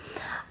diet.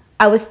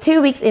 I was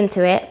 2 weeks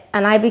into it,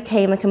 and I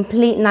became a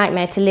complete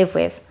nightmare to live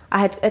with. I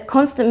had a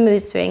constant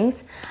mood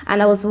swings,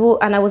 and I was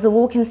a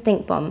walking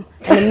stink bomb,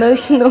 an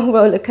emotional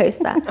roller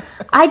coaster.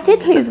 I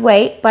did lose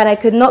weight, but I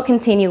could not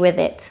continue with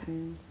it.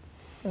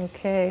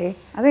 Okay.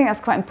 I think that's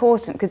quite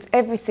important, because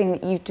everything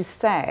that you've just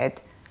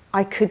said,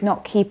 I could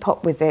not keep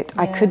up with it.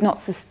 I could not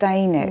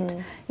sustain it,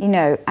 you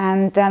know.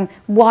 And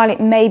while it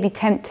may be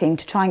tempting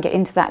to try and get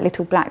into that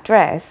little black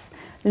dress,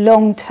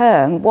 long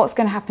term, what's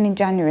going to happen in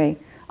January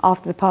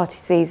after the party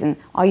season?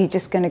 Are you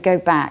just going to go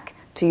back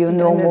to your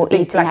normal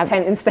big eating black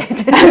tent instead?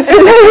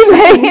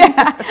 Absolutely.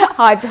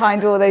 Hide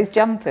behind all those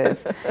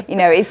jumpers. You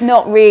know, it's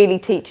not really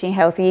teaching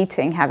healthy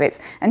eating habits.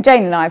 And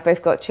Jane and I have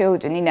both got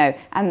children, you know,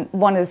 and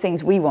one of the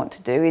things we want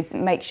to do is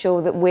make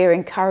sure that we're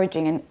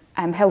encouraging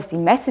healthy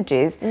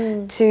messages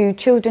to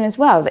children as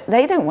well.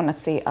 They don't want to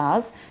see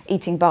us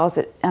eating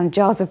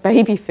jars of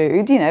baby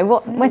food. You know,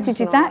 what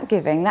message is that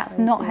giving? That's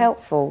not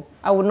helpful.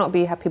 I would not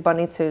be a happy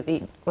bunny to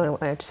eat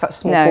such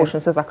small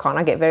portions as I can't.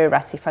 I get very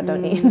ratty if I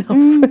don't eat enough.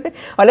 All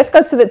right, let's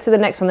go to the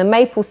next one, the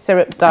maple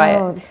syrup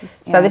diet. Oh, this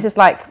is, So this is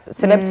like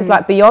celebrities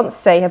like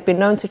Beyonce have been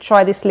known to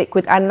try this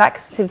liquid and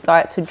laxative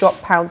diet to drop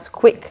pounds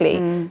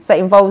quickly. So it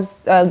involves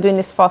doing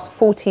this fast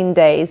for 14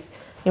 days,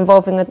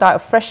 involving a diet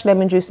of fresh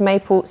lemon juice,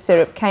 maple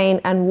syrup,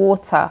 cane and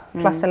water,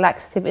 plus a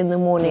laxative in the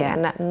morning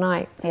and at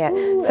night.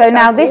 Ooh, so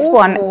now this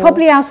one,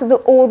 probably out of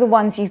all the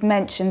ones you've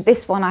mentioned,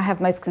 this one I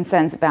have most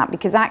concerns about,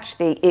 because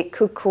actually it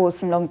could cause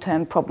some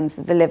long-term problems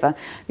with the liver.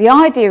 The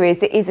idea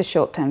is it is a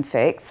short-term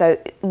fix, so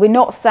we're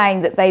not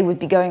saying that they would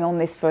be going on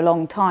this for a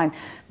long time,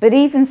 but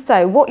even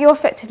so, what you're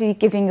effectively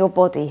giving your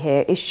body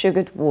here is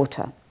sugared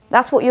water.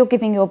 That's what you're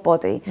giving your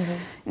body.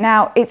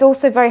 Now, it's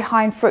also very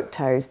high in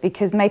fructose,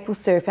 because maple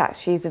syrup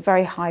actually is a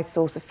very high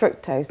source of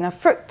fructose. Now,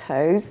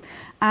 fructose,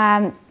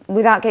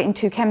 without getting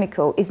too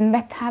chemical, is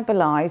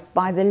metabolized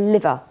by the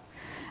liver.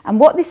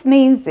 And what this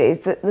means is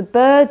that the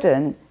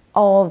burden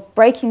of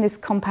breaking this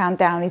compound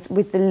down is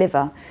with the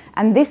liver.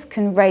 And this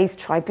can raise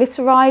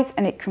triglycerides,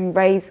 and it can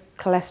raise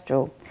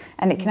cholesterol.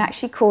 And it can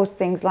actually cause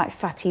things like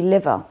fatty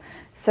liver.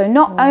 So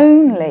not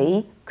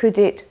only could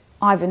it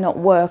either not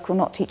work or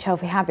not teach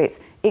healthy habits,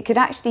 it could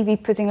actually be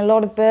putting a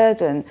lot of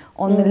burden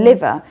on the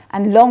liver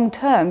and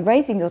long-term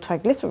raising your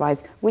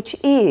triglycerides, which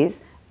is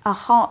a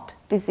heart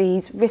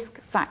disease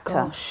risk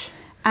factor.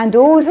 And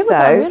People also,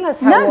 don't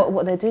realise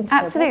what they're doing to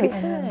absolutely.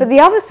 their body. But the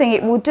other thing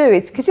it will do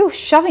is, because you're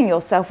shoving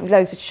yourself with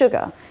loads of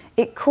sugar,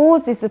 it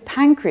causes the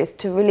pancreas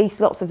to release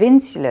lots of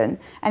insulin,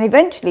 and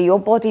eventually your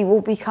body will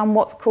become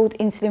what's called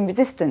insulin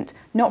resistant,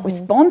 not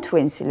respond to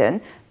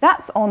insulin.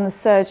 That's on the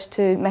surge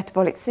to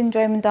metabolic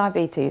syndrome and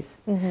diabetes.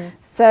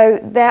 So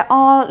there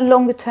are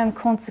longer term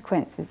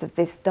consequences of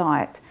this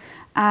diet.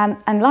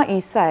 And like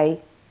you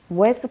say,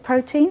 where's the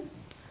protein?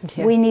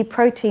 Yeah. We need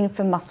protein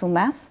for muscle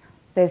mass.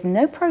 There's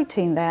no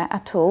protein there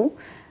at all.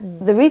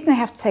 The reason they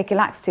have to take a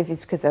laxative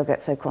is because they'll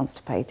get so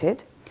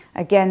constipated.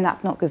 Again,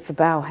 that's not good for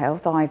bowel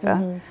health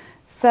either.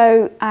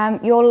 So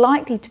you're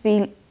likely to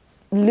be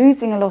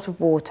losing a lot of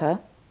water,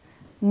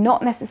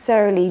 not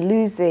necessarily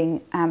losing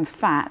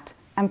fat,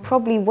 and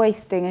probably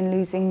wasting and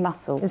losing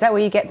muscle. Is that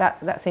where you get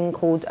that thing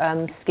called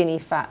skinny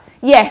fat?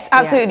 Yes,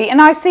 absolutely.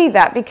 And I see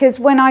that because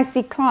when I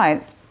see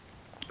clients,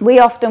 we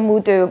often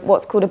will do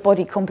what's called a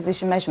body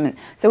composition measurement.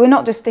 So we're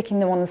not just sticking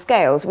them on the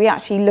scales, we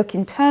actually look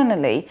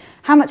internally,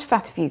 how much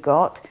fat have you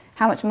got,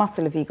 how much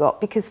muscle have you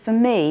got? Because for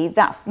me,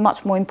 that's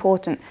much more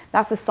important.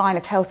 That's a sign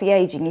of healthy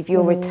aging, if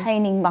you're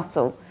retaining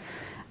muscle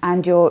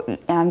and you're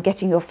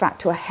getting your fat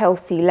to a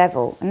healthy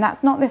level. And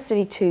that's not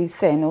necessarily too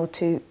thin or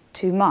too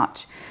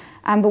much.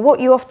 But what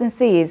you often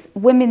see is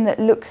women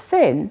that look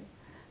thin,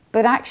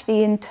 but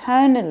actually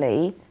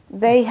internally,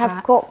 they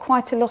have got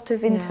quite a lot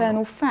of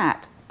internal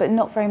fat, but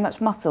not very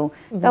much muscle.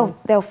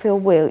 They'll feel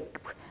weak,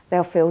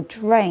 they'll feel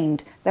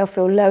drained, they'll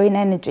feel low in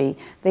energy.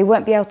 They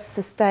won't be able to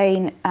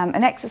sustain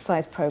an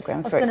exercise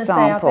program, for example. I was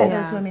going to say, I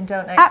bet those women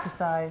don't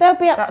exercise. They'll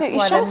be absolutely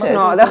That's why shattered. their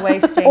muscles are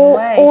wasting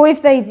away. Or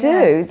if they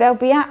do, they'll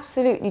be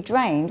absolutely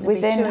drained They'll be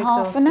within too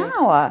half an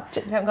exhausted. hour.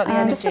 They haven't got the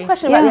energy. Just a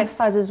question about the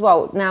exercise as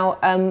well.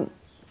 Now,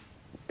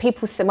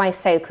 people might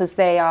say because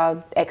they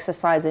are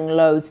exercising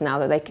loads now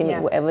that they can eat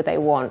whatever they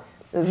want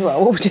as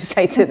well. What would you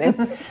say to them?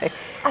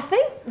 I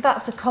think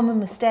that's a common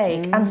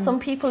mistake, and some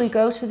people who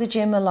go to the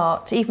gym a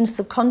lot, even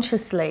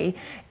subconsciously,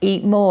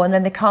 eat more, and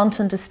then they can't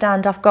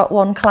understand. I've got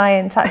one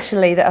client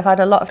actually that I've had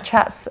a lot of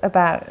chats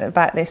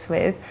about this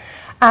with,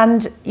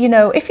 and you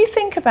know, if you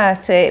think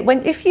about it,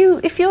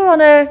 if you're on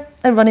a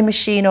running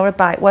machine or a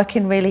bike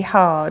working really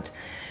hard,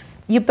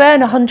 you burn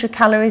 100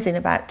 calories in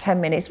about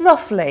 10 minutes,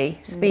 roughly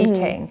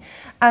speaking.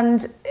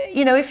 And,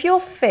 you know, if you're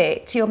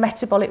fit, your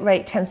metabolic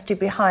rate tends to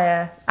be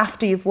higher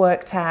after you've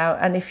worked out.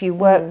 And if you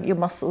work your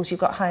muscles, you've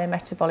got higher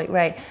metabolic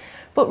rate.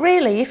 But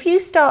really, if you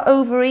start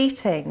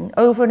overeating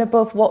over and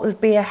above what would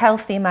be a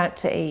healthy amount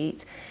to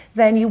eat,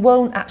 then you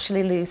won't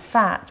actually lose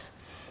fat.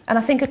 And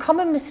I think a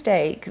common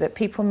mistake that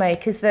people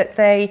make is that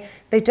they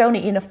don't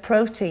eat enough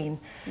protein.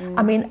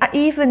 I mean,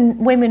 even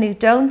women who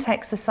don't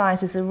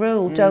exercise as a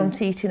rule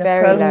don't eat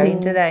enough protein,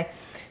 do they?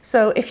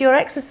 So if you're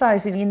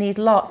exercising, you need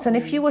lots. And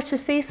if you were to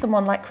see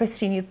someone like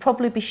Chrissy, you'd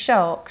probably be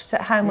shocked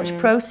at how much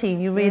protein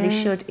you really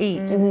should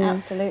eat.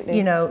 Absolutely.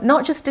 You know,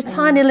 not just a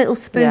tiny little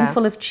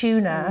spoonful of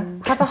tuna.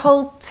 Have a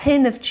whole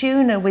tin of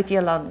tuna with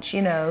your lunch,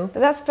 you know.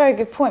 But that's a very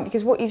good point,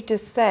 because what you've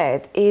just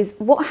said is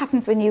what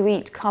happens when you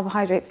eat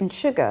carbohydrates and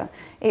sugar.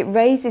 It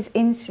raises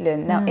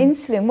insulin. Now,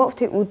 insulin,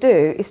 what it will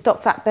do is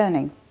stop fat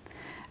burning.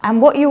 And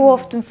what you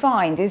often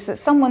find is that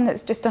someone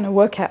that's just done a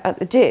workout at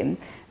the gym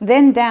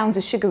then downs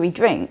a sugary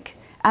drink,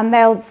 and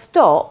they'll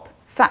stop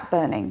fat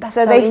burning. That's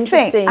so so they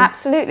interesting. think,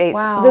 absolutely, it's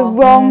Wow. the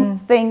wrong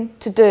thing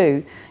to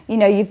do. You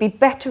know, you'd be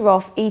better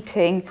off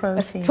eating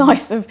Protein. a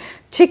slice of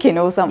chicken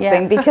or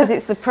something because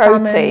it's the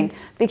protein. Salmon,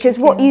 because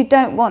what you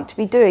don't want to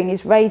be doing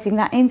is raising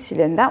that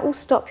insulin. That will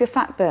stop your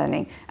fat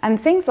burning. And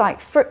things like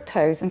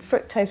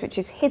fructose, which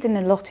is hidden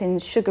a lot in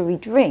sugary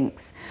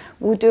drinks,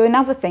 will do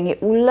another thing.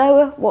 It will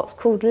lower what's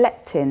called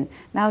leptin.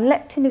 Now,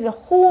 leptin is a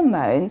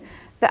hormone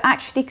that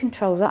actually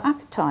controls our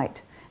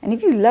appetite. And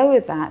if you lower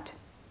that,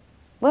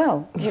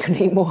 well, You can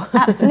eat more.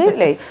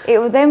 absolutely. It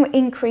will then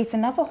increase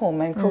another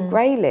hormone called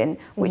ghrelin,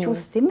 which will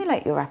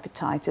stimulate your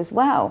appetite as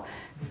well.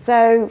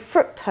 So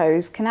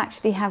fructose can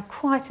actually have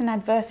quite an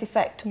adverse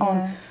effect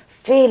on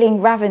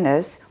feeling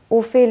ravenous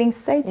or feeling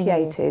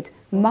satiated.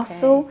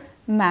 Muscle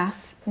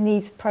mass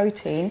needs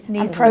protein,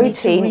 and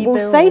protein will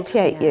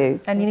satiate you.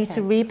 And you need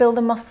to rebuild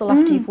the muscle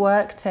after you've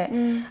worked it.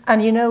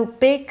 And you know,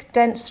 big,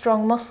 dense,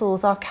 strong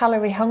muscles are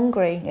calorie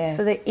hungry. Yes.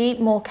 So they eat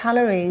more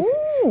calories.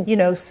 You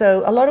know,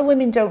 so a lot of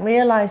women don't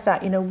realise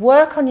that. You know,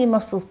 work on your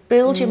muscles,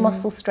 build your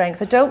muscle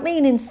strength. I don't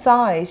mean in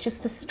size,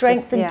 just the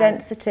strength and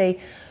density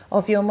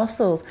of your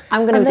muscles.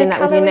 I'm going to be doing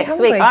that with you next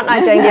week, hungry. aren't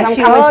I, Jane? Yes, I'm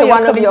you coming are. to You're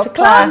one of coming your to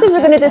class. classes.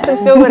 We're going to do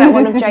some filming at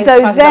one of Jane's So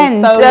classes.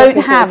 then I'm so don't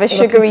looking have a forward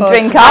to it. sugary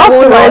drink I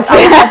will not. afterwards.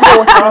 I'll have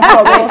water,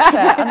 I promise.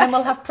 And then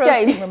we'll have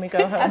protein Jane, when we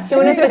go home. Do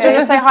you want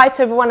to say hi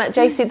to everyone at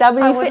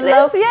JCW I would Fitness?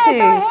 love Yeah, go to,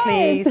 ahead.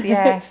 please.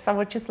 Yes, I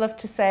would just love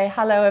to say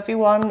hello,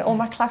 everyone, all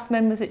my class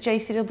members at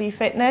JCW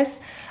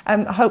Fitness.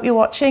 I hope you're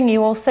watching.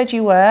 You all said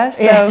you were,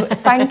 so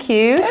thank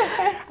you.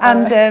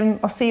 And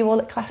I'll see you all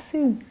at class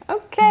soon.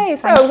 Okay,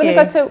 so Thank we're going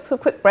to you. go to a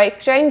quick break.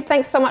 Jane,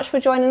 thanks so much for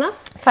joining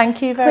us.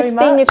 Thank you very Christine,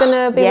 much. you're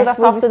going to be Yes, with us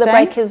we'll after the stay.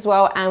 break as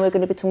well, and we're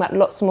going to be talking about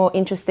lots more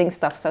interesting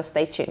stuff, so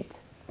stay tuned.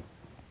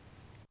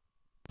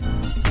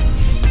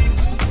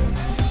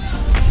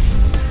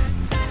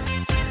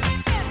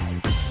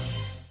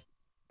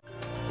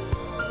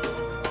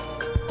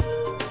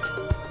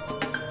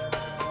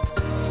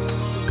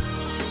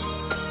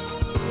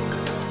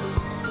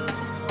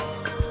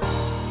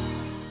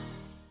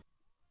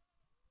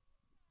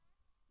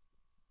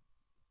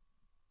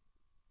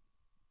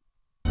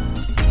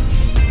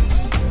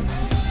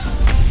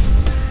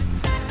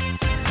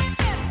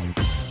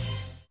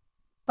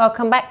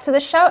 Welcome back to the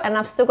show, and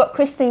I've still got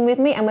Christine with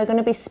me, and we're going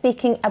to be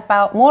speaking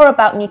more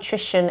about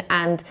nutrition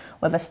and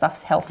whether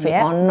stuff's healthy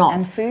or not.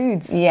 And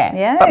foods. Yeah.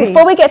 Yay. But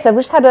before we get to,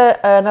 we just had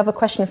another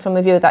question from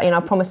a viewer that I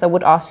promised I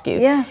would ask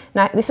you. Yeah.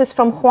 Now, this is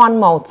from Juan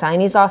Malta,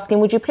 and he's asking,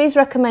 would you please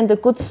recommend a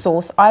good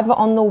source, either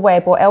on the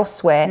web or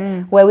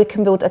elsewhere, where we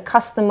can build a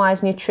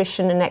customized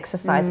nutrition and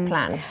exercise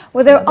plan?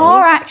 Well, there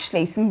are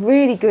actually some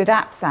really good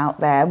apps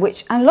out there,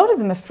 and a lot of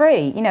them are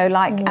free,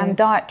 like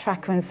Diet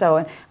Tracker and so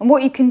on. And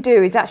what you can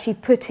do is actually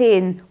put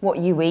in what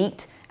you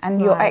eat and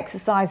your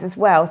exercise as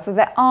well. So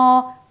there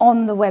are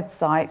on the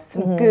website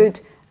some good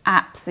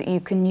apps that you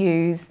can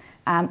use,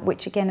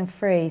 which again are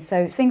free.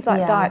 So things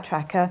like Diet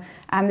Tracker,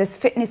 there's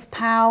Fitness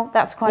Pal,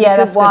 that's quite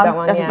a good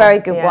one. That's a very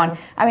good one.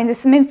 I mean, there's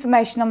some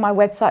information on my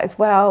website as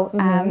well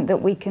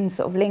that we can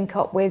sort of link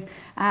up with.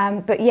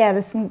 But yeah,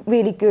 there's some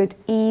really good,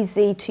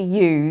 easy to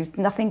use,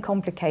 nothing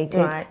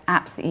complicated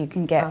apps that you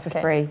can get for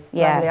free.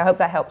 Yeah, lovely. I hope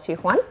that helped you,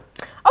 Juan.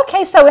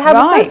 Okay, so we have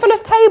a food full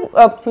of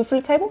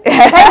table.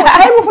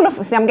 Table full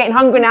of. See, I'm getting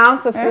hungry now.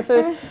 So for the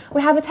food,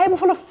 we have a table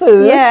full of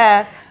food.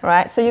 Yeah.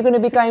 Right. So you're going to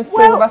be going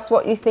through with us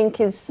what you think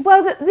is.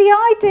 Well,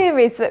 the idea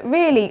is that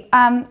really,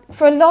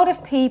 for a lot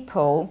of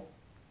people,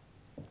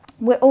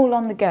 we're all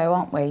on the go,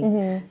 aren't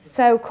we?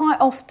 So quite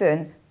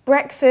often,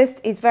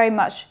 breakfast is very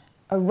much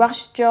a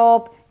rush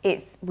job.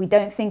 We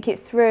don't think it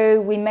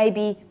through. We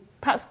maybe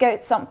perhaps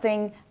get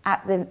something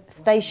at the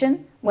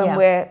station when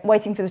we're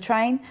waiting for the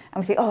train,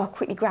 and we think, oh, I'll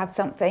quickly grab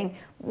something,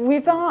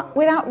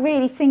 without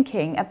really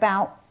thinking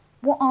about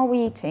what are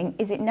we eating,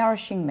 is it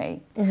nourishing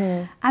me?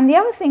 And the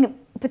other thing,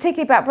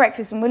 particularly about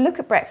breakfast, and we'll look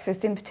at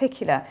breakfast in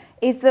particular,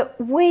 is that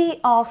we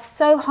are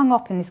so hung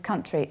up in this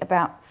country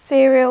about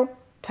cereal,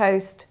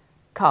 toast,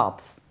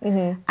 carbs.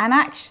 And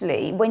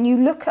actually, when you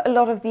look at a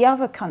lot of the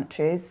other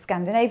countries,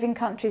 Scandinavian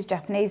countries,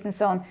 Japanese and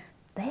so on,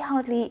 they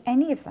hardly eat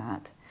any of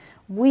that.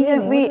 We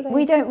don't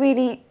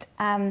really eat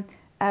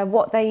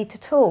what they eat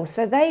at all.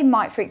 So they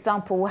might, for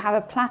example, have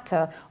a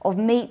platter of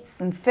meats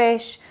and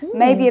fish,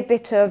 maybe a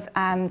bit of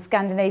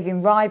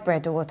Scandinavian rye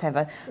bread or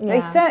whatever. They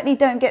certainly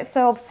don't get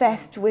so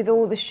obsessed with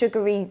all the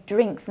sugary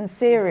drinks and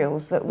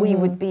cereals that we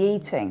would be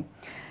eating.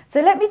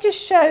 So let me just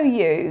show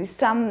you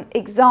some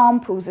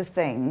examples of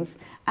things.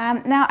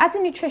 Now, as a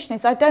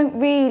nutritionist, I don't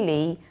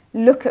really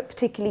look at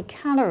particularly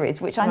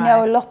calories, which I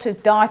know a lot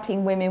of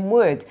dieting women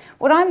would.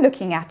 What I'm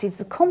looking at is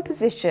the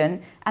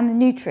composition and the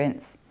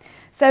nutrients.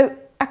 So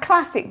a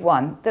classic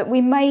one that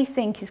we may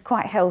think is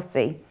quite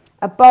healthy,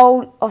 a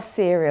bowl of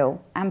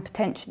cereal and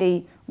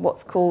potentially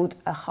what's called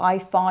a high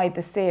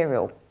fibre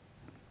cereal.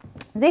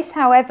 This,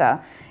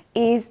 however,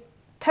 is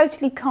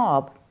totally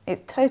carb.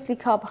 It's totally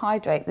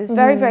carbohydrate. There's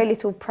very, very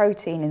little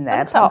protein in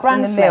there, apart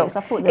from the milk.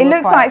 It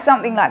looks like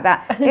something like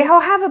that. It'll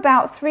have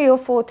about 3 or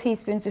 4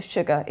 teaspoons of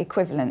sugar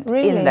equivalent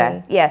in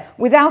there. Yeah,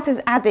 without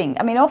us adding.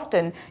 I mean,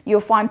 often you'll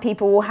find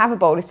people will have a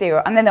bowl of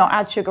cereal and then they'll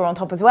add sugar on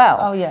top as well.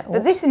 Oh, yeah.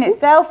 But this in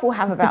itself will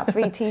have about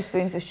 3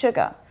 teaspoons of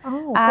sugar.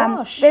 Oh,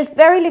 gosh. There's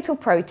very little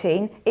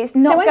protein. It's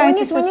not going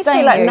to sustain you. When you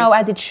say like no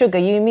added sugar,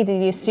 you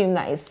immediately assume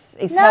that it's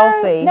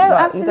healthy. No,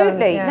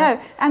 absolutely. No,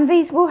 and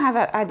these will have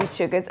added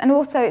sugars, and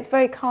also it's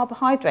very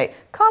carbohydrate.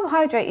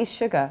 Carbohydrate is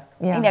sugar.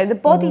 You know, the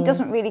body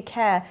doesn't really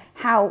care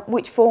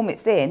which form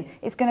it's in.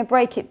 It's going to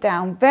break it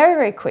down very,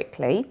 very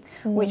quickly,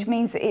 which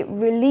means that it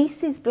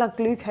releases blood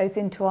glucose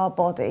into our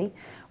body,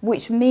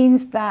 which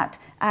means that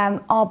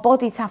our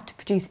bodies have to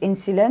produce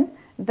insulin.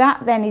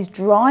 That then is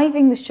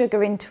driving the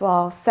sugar into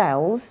our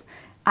cells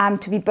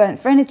to be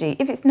burnt for energy.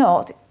 If it's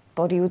not,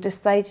 body will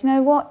just say, do you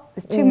know what?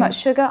 There's too much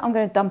sugar, I'm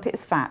going to dump it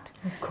as fat.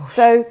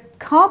 So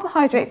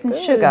carbohydrates and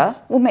sugar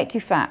will make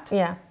you fat.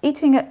 Yeah.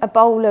 Eating a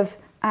bowl of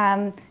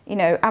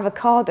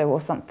avocado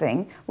or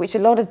something, which a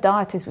lot of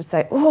dieters would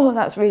say, oh,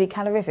 that's really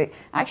calorific,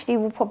 actually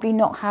will probably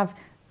not have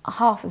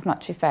half as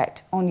much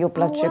effect on your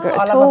blood sugar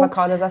at all. I love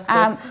avocados, that's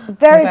good.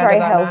 Very, very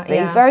healthy,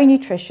 very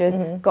nutritious,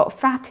 got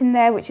fat in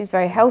there, which is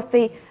very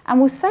healthy, and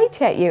will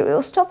satiate you.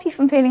 It'll stop you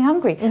from feeling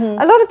hungry.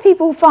 A lot of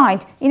people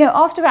find,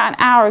 after about an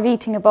hour of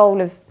eating a bowl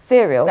of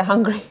cereal, they're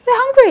hungry. They're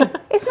hungry.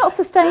 It's not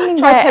sustaining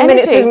their energy. Try 10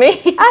 minutes with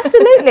me.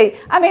 Absolutely.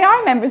 I mean, I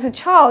remember as a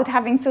child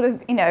having sort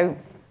of,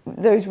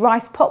 those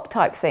rice pop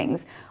type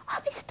things.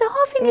 I'd be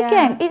starving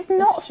again. It's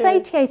not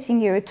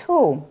satiating you at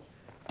all.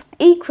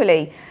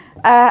 Equally,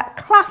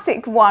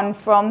 classic one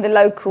from the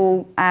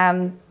local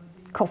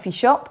coffee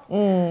shop.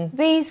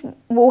 These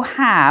will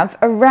have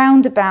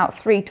around about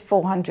 300 to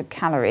 400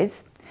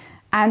 calories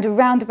and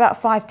around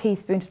about 5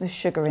 teaspoons of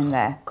sugar in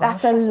there.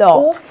 That's a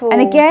lot. Awful.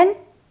 And again,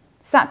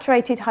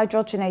 saturated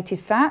hydrogenated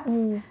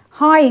fats,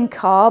 high in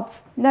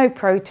carbs, no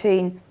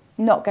protein,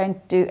 not going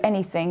to do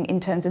anything in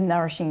terms of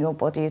nourishing your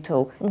body at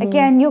all.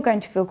 Again, you're going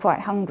to feel quite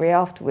hungry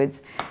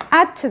afterwards.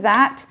 Add to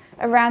that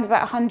around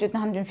about 100 and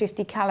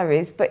 150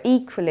 calories, but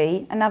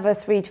equally another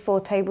 3 to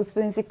 4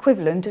 tablespoons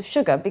equivalent of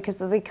sugar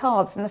because of the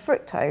carbs and the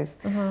fructose.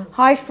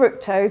 High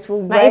fructose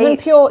will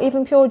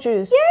even pure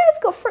juice. Yeah, it's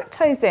got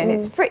fructose in.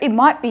 It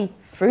might be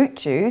fruit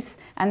juice,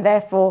 and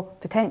therefore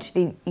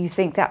potentially you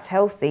think that's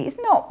healthy. It's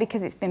not,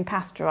 because it's been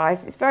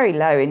pasteurised. It's very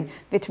low in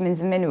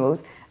vitamins and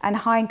minerals, and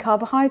high in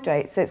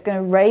carbohydrates, so it's going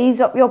to raise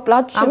up your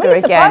blood sugar again. I'm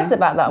really surprised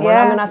about that one.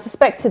 I mean, I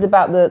suspected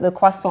about the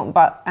croissant,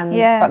 but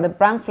the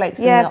bran flakes.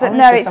 Yeah, and the but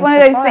oranges, no, it's one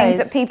of those things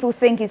that people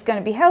think is going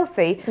to be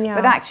healthy, Yeah.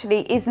 but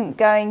actually isn't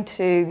going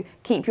to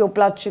keep your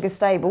blood sugar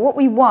stable. What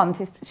we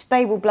want is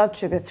stable blood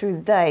sugar through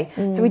the day,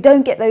 so we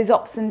don't get those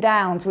ups and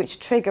downs which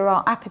trigger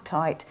our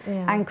appetite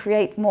and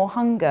create more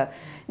hunger.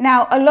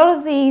 Now, a lot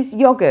of these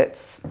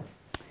yogurts,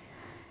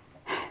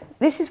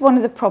 this is one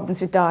of the problems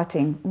with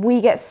dieting.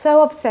 We get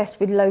so obsessed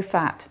with low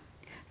fat.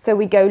 So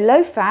we go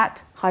low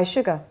fat, high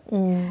sugar.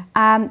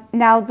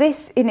 Now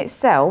this in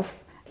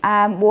itself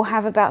will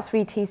have about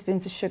 3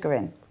 teaspoons of sugar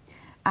in.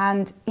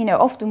 And, you know,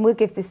 often we'll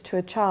give this to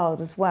a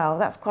child as well.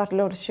 That's quite a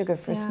lot of sugar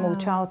for a small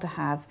child to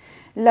have.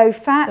 Low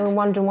fat. And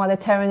wondering why they're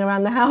tearing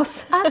around the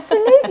house.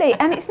 Absolutely,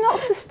 and it's not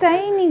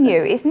sustaining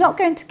you. It's not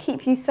going to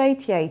keep you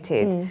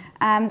satiated.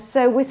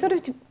 So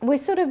we're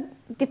sort of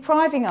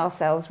depriving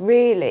ourselves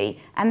really,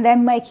 and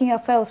then making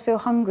ourselves feel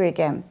hungry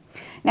again.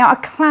 Now, a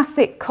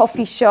classic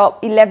coffee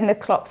shop 11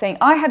 o'clock thing.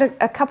 I had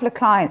a couple of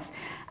clients,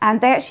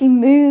 and they actually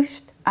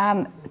moved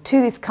to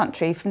this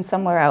country from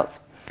somewhere else.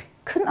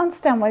 Couldn't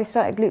understand why they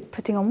started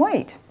putting on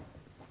weight.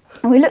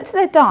 And we looked at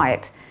their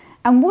diet,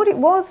 and what it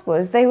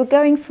was they were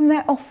going from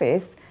their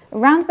office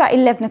around about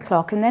 11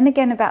 o'clock and then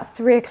again about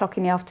 3 o'clock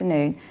in the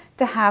afternoon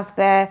to have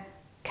their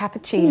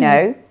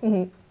cappuccino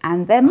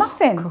and their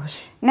muffin. Oh, gosh.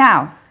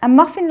 Now, a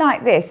muffin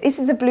like this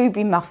is a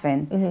blueberry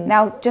muffin.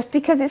 Now, just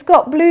because it's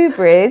got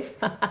blueberries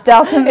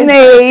doesn't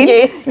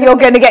mean you're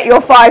going to get your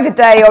 5 a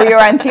day or your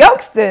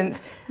antioxidants.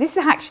 This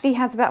actually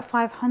has about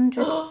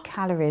 500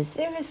 calories.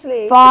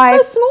 Seriously? 500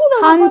 It's so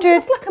small though.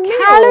 That's like a meal.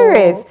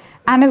 calories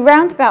and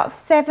around about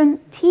 7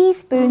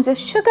 teaspoons of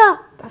sugar.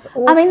 That's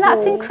awful. I mean,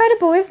 that's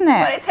incredible, isn't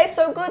it? But it tastes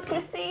so good,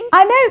 Christine.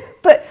 I know,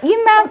 but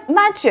you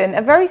imagine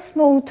a very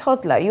small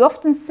toddler. You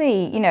often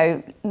see, you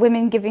know,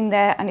 women giving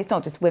their, and it's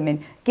not just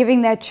women,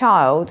 giving their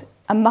child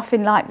a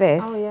muffin like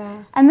this. Oh,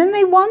 yeah. And then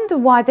they wonder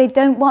why they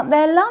don't want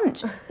their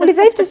lunch. Well, if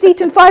they've just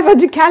eaten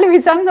 500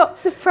 calories, I'm not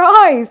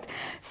surprised.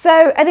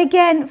 So, and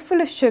again,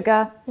 full of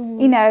sugar,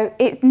 you know,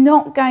 it's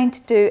not going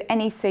to do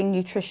anything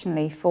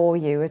nutritionally for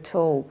you at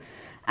all.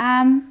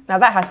 Now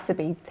that has to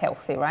be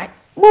healthy, right?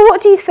 Well,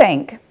 what do you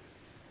think?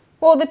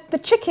 Well, the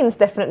chicken's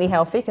definitely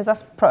healthy because I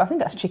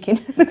think that's chicken.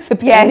 It looks a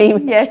bit Yes,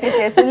 anemic. yes,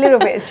 it's a little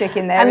bit of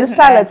chicken there, And the isn't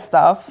salad there?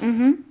 stuff.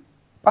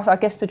 But I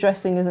guess the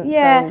dressing isn't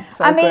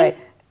so I mean, great.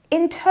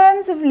 in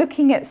terms of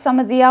looking at some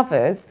of the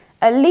others,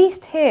 at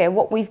least here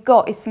what we've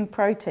got is some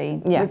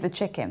protein with the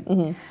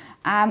chicken.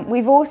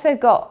 We've also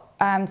got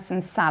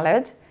some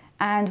salad,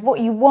 and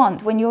what you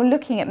want when you're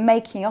looking at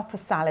making up a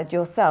salad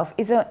yourself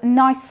is a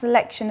nice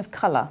selection of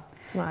colour.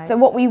 Right. So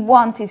what we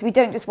want is, we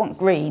don't just want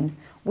green,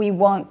 we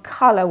want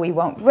colour, we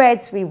want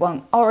reds, we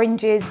want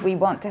oranges, we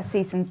want to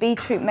see some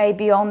beetroot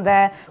maybe on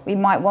there, we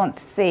might want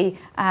to see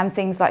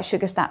things like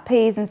sugar snap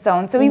peas and so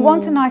on. So we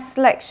want a nice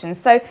selection.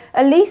 So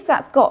at least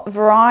that's got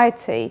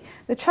variety.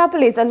 The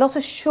trouble is, a lot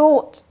of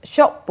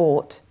shop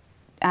bought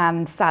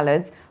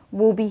salads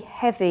will be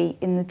heavy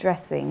in the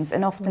dressings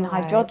and often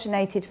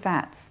hydrogenated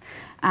fats.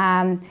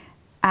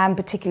 And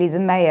particularly the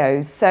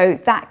mayos. So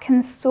that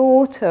can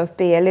sort of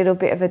be a little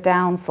bit of a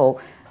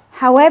downfall.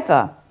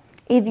 However,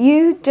 if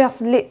you just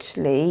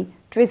literally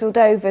drizzled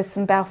over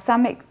some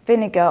balsamic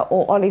vinegar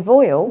or olive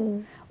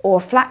oil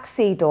or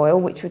flaxseed oil,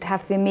 which would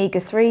have the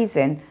omega-3s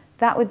in,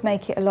 that would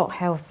make it a lot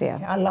healthier.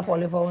 Yeah, I love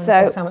olive oil and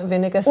So- balsamic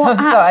vinegar. Well,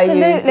 So I use,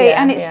 absolutely,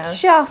 and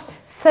it's just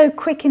so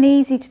quick and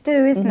easy to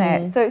do, isn't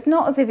it? So it's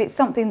not as if it's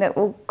something that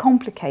will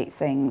complicate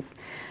things.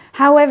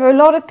 However, a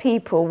lot of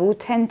people will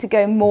tend to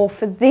go more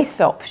for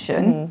this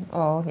option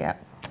Oh, yeah.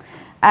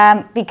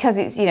 because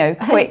it's, you know,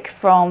 quick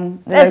from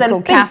the There's local a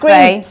big cafe.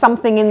 green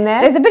something in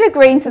there. There's a bit of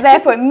green, so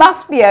therefore it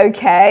must be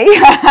okay.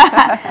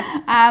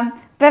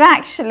 But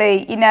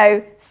actually, you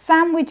know,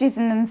 sandwiches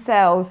in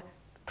themselves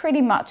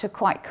pretty much are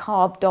quite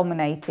carb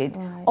dominated.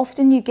 Right.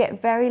 Often you get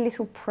very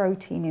little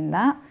protein in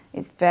that.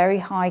 It's very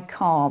high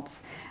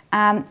carbs.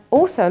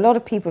 Also, a lot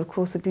of people, of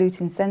course, are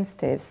gluten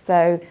sensitive.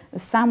 So the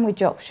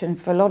sandwich option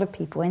for a lot of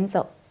people ends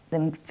up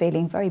them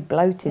feeling very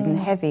bloated and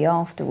heavy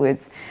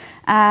afterwards.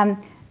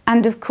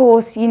 And of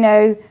course, you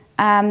know,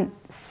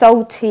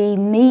 salty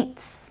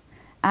meats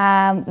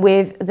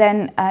with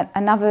then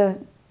another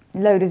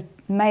load of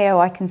mayo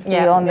I can see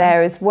on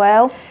there as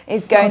well.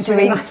 It's going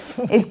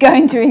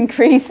to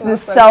increase the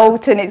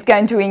salt, and it's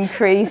going to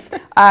increase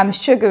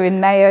sugar in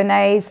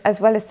mayonnaise, as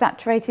well as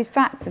saturated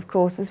fats, of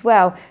course, as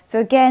well. So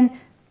again,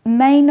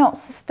 may not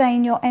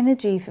sustain your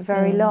energy for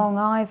very long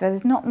either.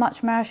 There's not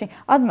much nourishing.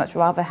 I'd much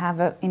rather have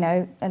a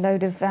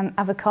load of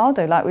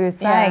avocado, like we were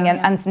saying,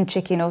 and some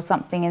chicken or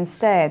something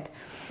instead.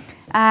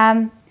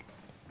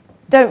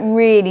 don't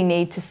really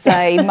need to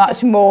say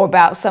much more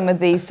about some of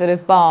these sort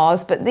of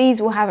bars, but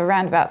these will have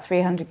around about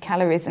 300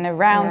 calories and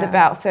around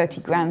about 30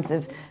 grams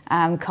of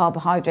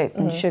carbohydrates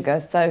and sugar.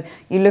 So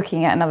you're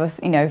looking at another,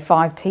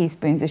 5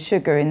 teaspoons of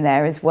sugar in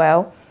there as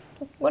well.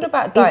 What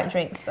about diet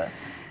drinks though?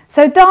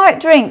 So diet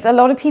drinks, a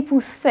lot of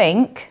people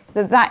think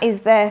that that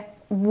is their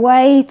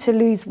way to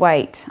lose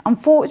weight.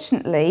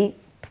 Unfortunately,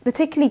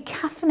 particularly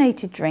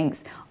caffeinated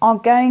drinks are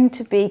going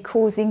to be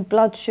causing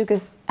blood sugar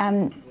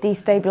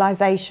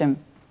destabilization.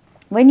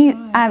 When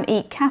you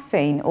eat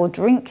caffeine or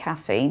drink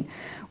caffeine,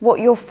 what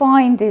you'll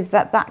find is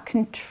that that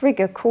can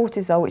trigger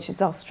cortisol, which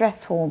is our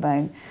stress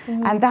hormone,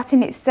 and that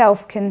in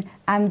itself can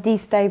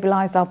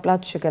destabilize our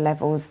blood sugar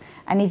levels.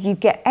 And if you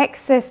get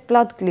excess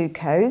blood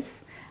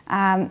glucose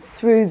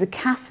through the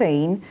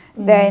caffeine,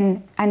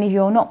 then, and if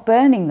you're not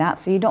burning that,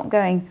 so you're not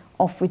going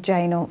off with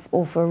Jane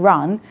or for a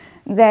run,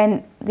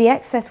 then the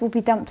excess will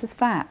be dumped as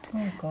fat.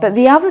 But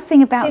the other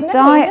thing about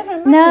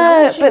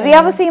the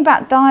other thing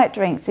about diet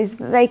drinks is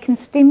that they can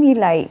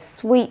stimulate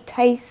sweet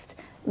taste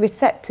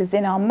receptors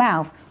in our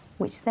mouth,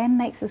 which then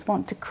makes us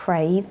want to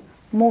crave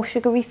more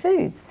sugary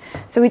foods.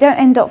 So we don't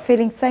end up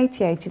feeling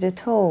satiated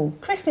at all.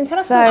 Christine, tell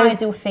us some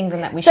ideal things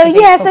and that we should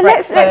do for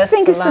let's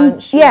think of some.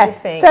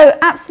 So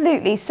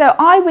absolutely. So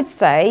I would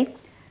say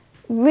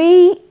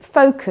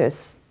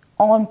refocus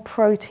on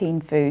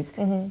protein foods.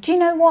 Do you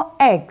know what?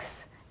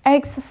 Eggs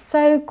are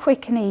so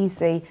quick and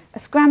easy. A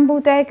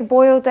scrambled egg, a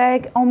boiled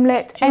egg,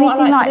 omelette,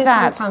 anything like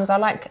that. Sometimes I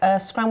like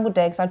scrambled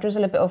eggs. I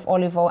drizzle a bit of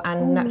olive oil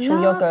and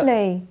natural yogurt.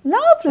 Lovely.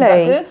 Is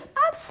that good?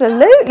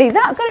 Absolutely,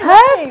 that's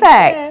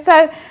perfect.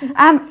 So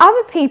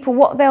other people,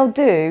 what they'll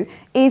do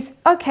is,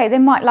 okay, they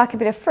might like a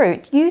bit of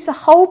fruit. Use a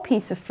whole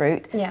piece of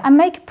fruit and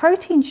make a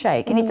protein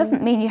shake. And it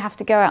doesn't mean you have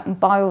to go out and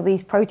buy all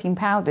these protein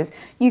powders.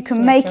 You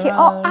can make it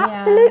up,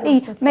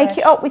 absolutely. Make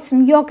it up with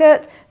some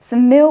yogurt,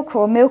 some milk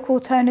or a milk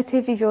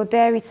alternative if you're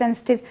dairy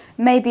sensitive.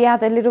 Maybe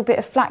add a little bit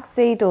of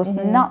flaxseed or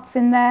some nuts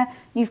in there.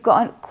 You've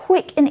got a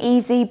quick and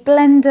easy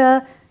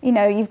blender.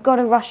 You've got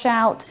to rush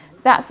out.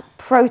 That's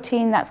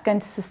protein that's going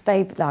to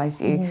stabilize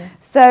you.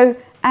 So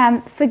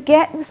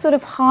forget the sort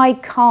of high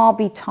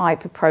carby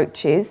type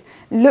approaches.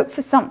 Look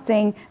for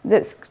something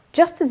that's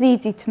just as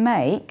easy to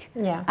make,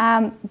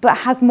 but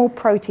has more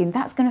protein.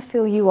 That's going to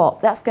fill you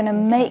up. That's going to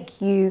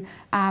make you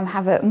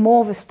have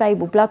more of a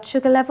stable blood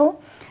sugar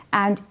level,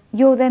 and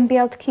you'll then be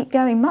able to keep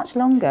going much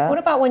longer. What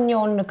about when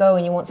you're on the go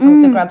and you want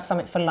to grab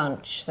something for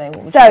lunch? So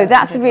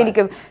that's a really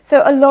good.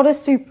 So a lot of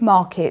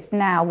supermarkets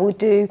now will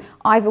do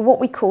either what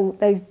we call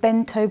those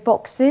bento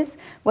boxes,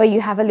 where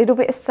you have a little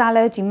bit of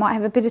salad, you might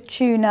have a bit of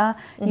tuna,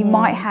 you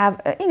might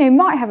have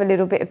a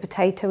little bit of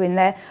potato in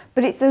there,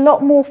 but it's a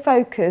lot more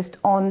focused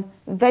on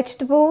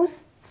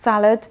vegetables,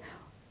 salad,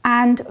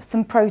 and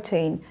some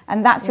protein,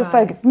 and that's your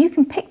focus. And you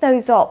can pick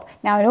those up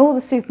now in all the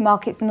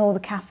supermarkets and all the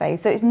cafes,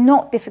 so it's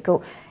not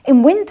difficult.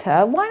 In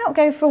winter, why not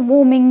go for a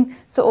warming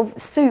sort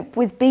of soup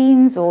with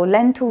beans or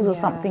lentils or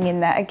something in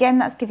there? Again,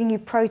 that's giving you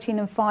protein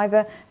and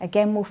fibre,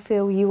 again will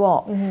fill you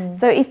up.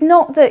 So it's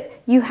not that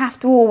you have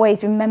to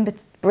always remember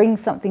to bring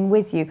something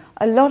with you.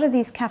 A lot of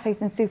these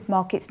cafes and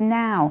supermarkets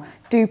now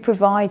do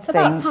provide things.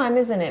 It's about time,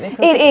 isn't it?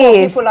 Because it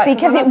is,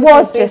 because it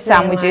was just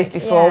sandwiches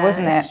before,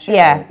 wasn't it?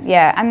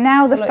 Yeah. And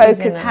now the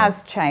focus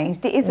has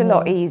changed. It is a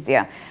lot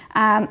easier.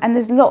 And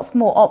there's lots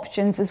more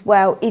options as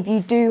well if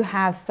you do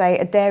have, say,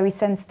 a dairy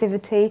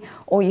sensitivity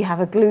or you have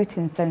a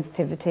gluten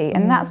sensitivity.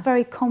 And that's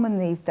very common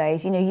these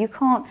days. You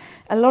can't,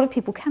 a lot of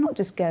people cannot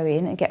just go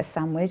in and get a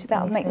sandwich.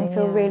 That would make them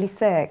feel really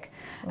sick.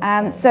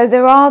 So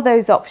there are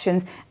those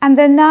options. And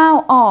there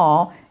now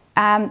are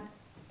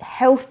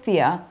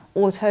healthier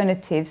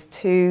alternatives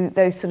to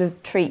those sort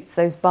of treats,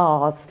 those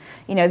bars.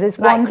 There's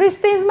like ones.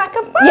 Chrissy's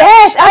macaroni.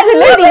 Yes,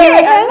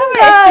 absolutely.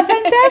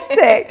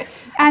 Fantastic.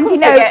 And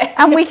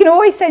and we can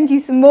always send you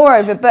some more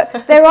over.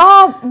 But there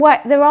are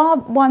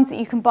ones that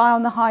you can buy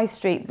on the high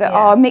street that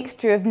are a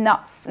mixture of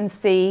nuts and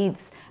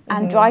seeds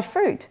and dried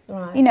fruit.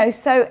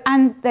 So,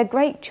 and they're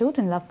great.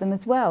 Children love them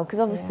as well, because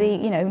obviously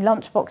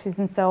lunch boxes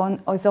and so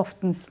on is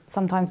often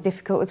sometimes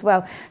difficult as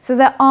well. So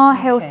there are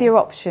healthier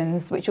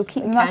options which will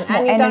keep you much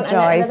more energized.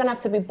 And it doesn't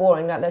have to be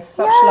boring. There's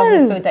such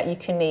lovely food that you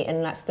can eat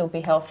and still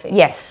be healthy.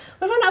 Yes.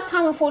 We've run out of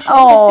time,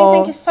 unfortunately. Christine,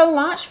 thank you so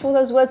much for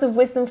those words of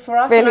wisdom for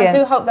us. Brilliant. And I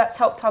do hope that's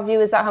helped our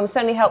viewers at home. It's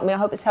certainly helped me. I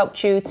hope it's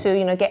helped you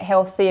to get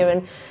healthier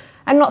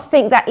and not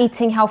think that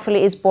eating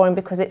healthily is boring,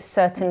 because it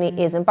certainly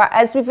isn't. But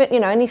as with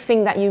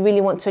anything that you really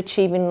want to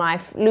achieve in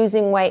life,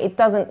 losing weight, it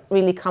doesn't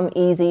really come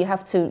easy. You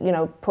have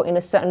to put in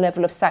a certain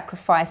level of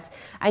sacrifice,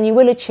 and you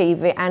will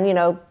achieve it.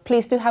 And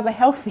please do have a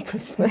healthy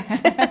Christmas.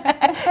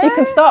 You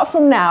can start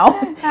from now.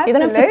 Absolutely. You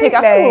don't have to pick.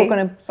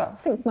 I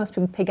think most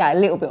people pick out a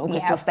little bit on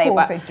Christmas Day,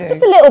 but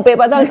just a little bit,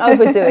 but don't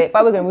overdo it.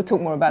 But we'll talk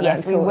more about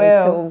that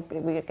until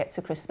we get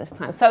to Christmas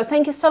time. So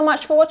thank you so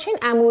much for watching,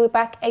 and we'll be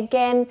back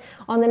again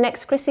on the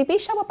next Chrissy B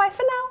Show. Bye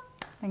for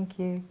now. Thank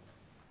you.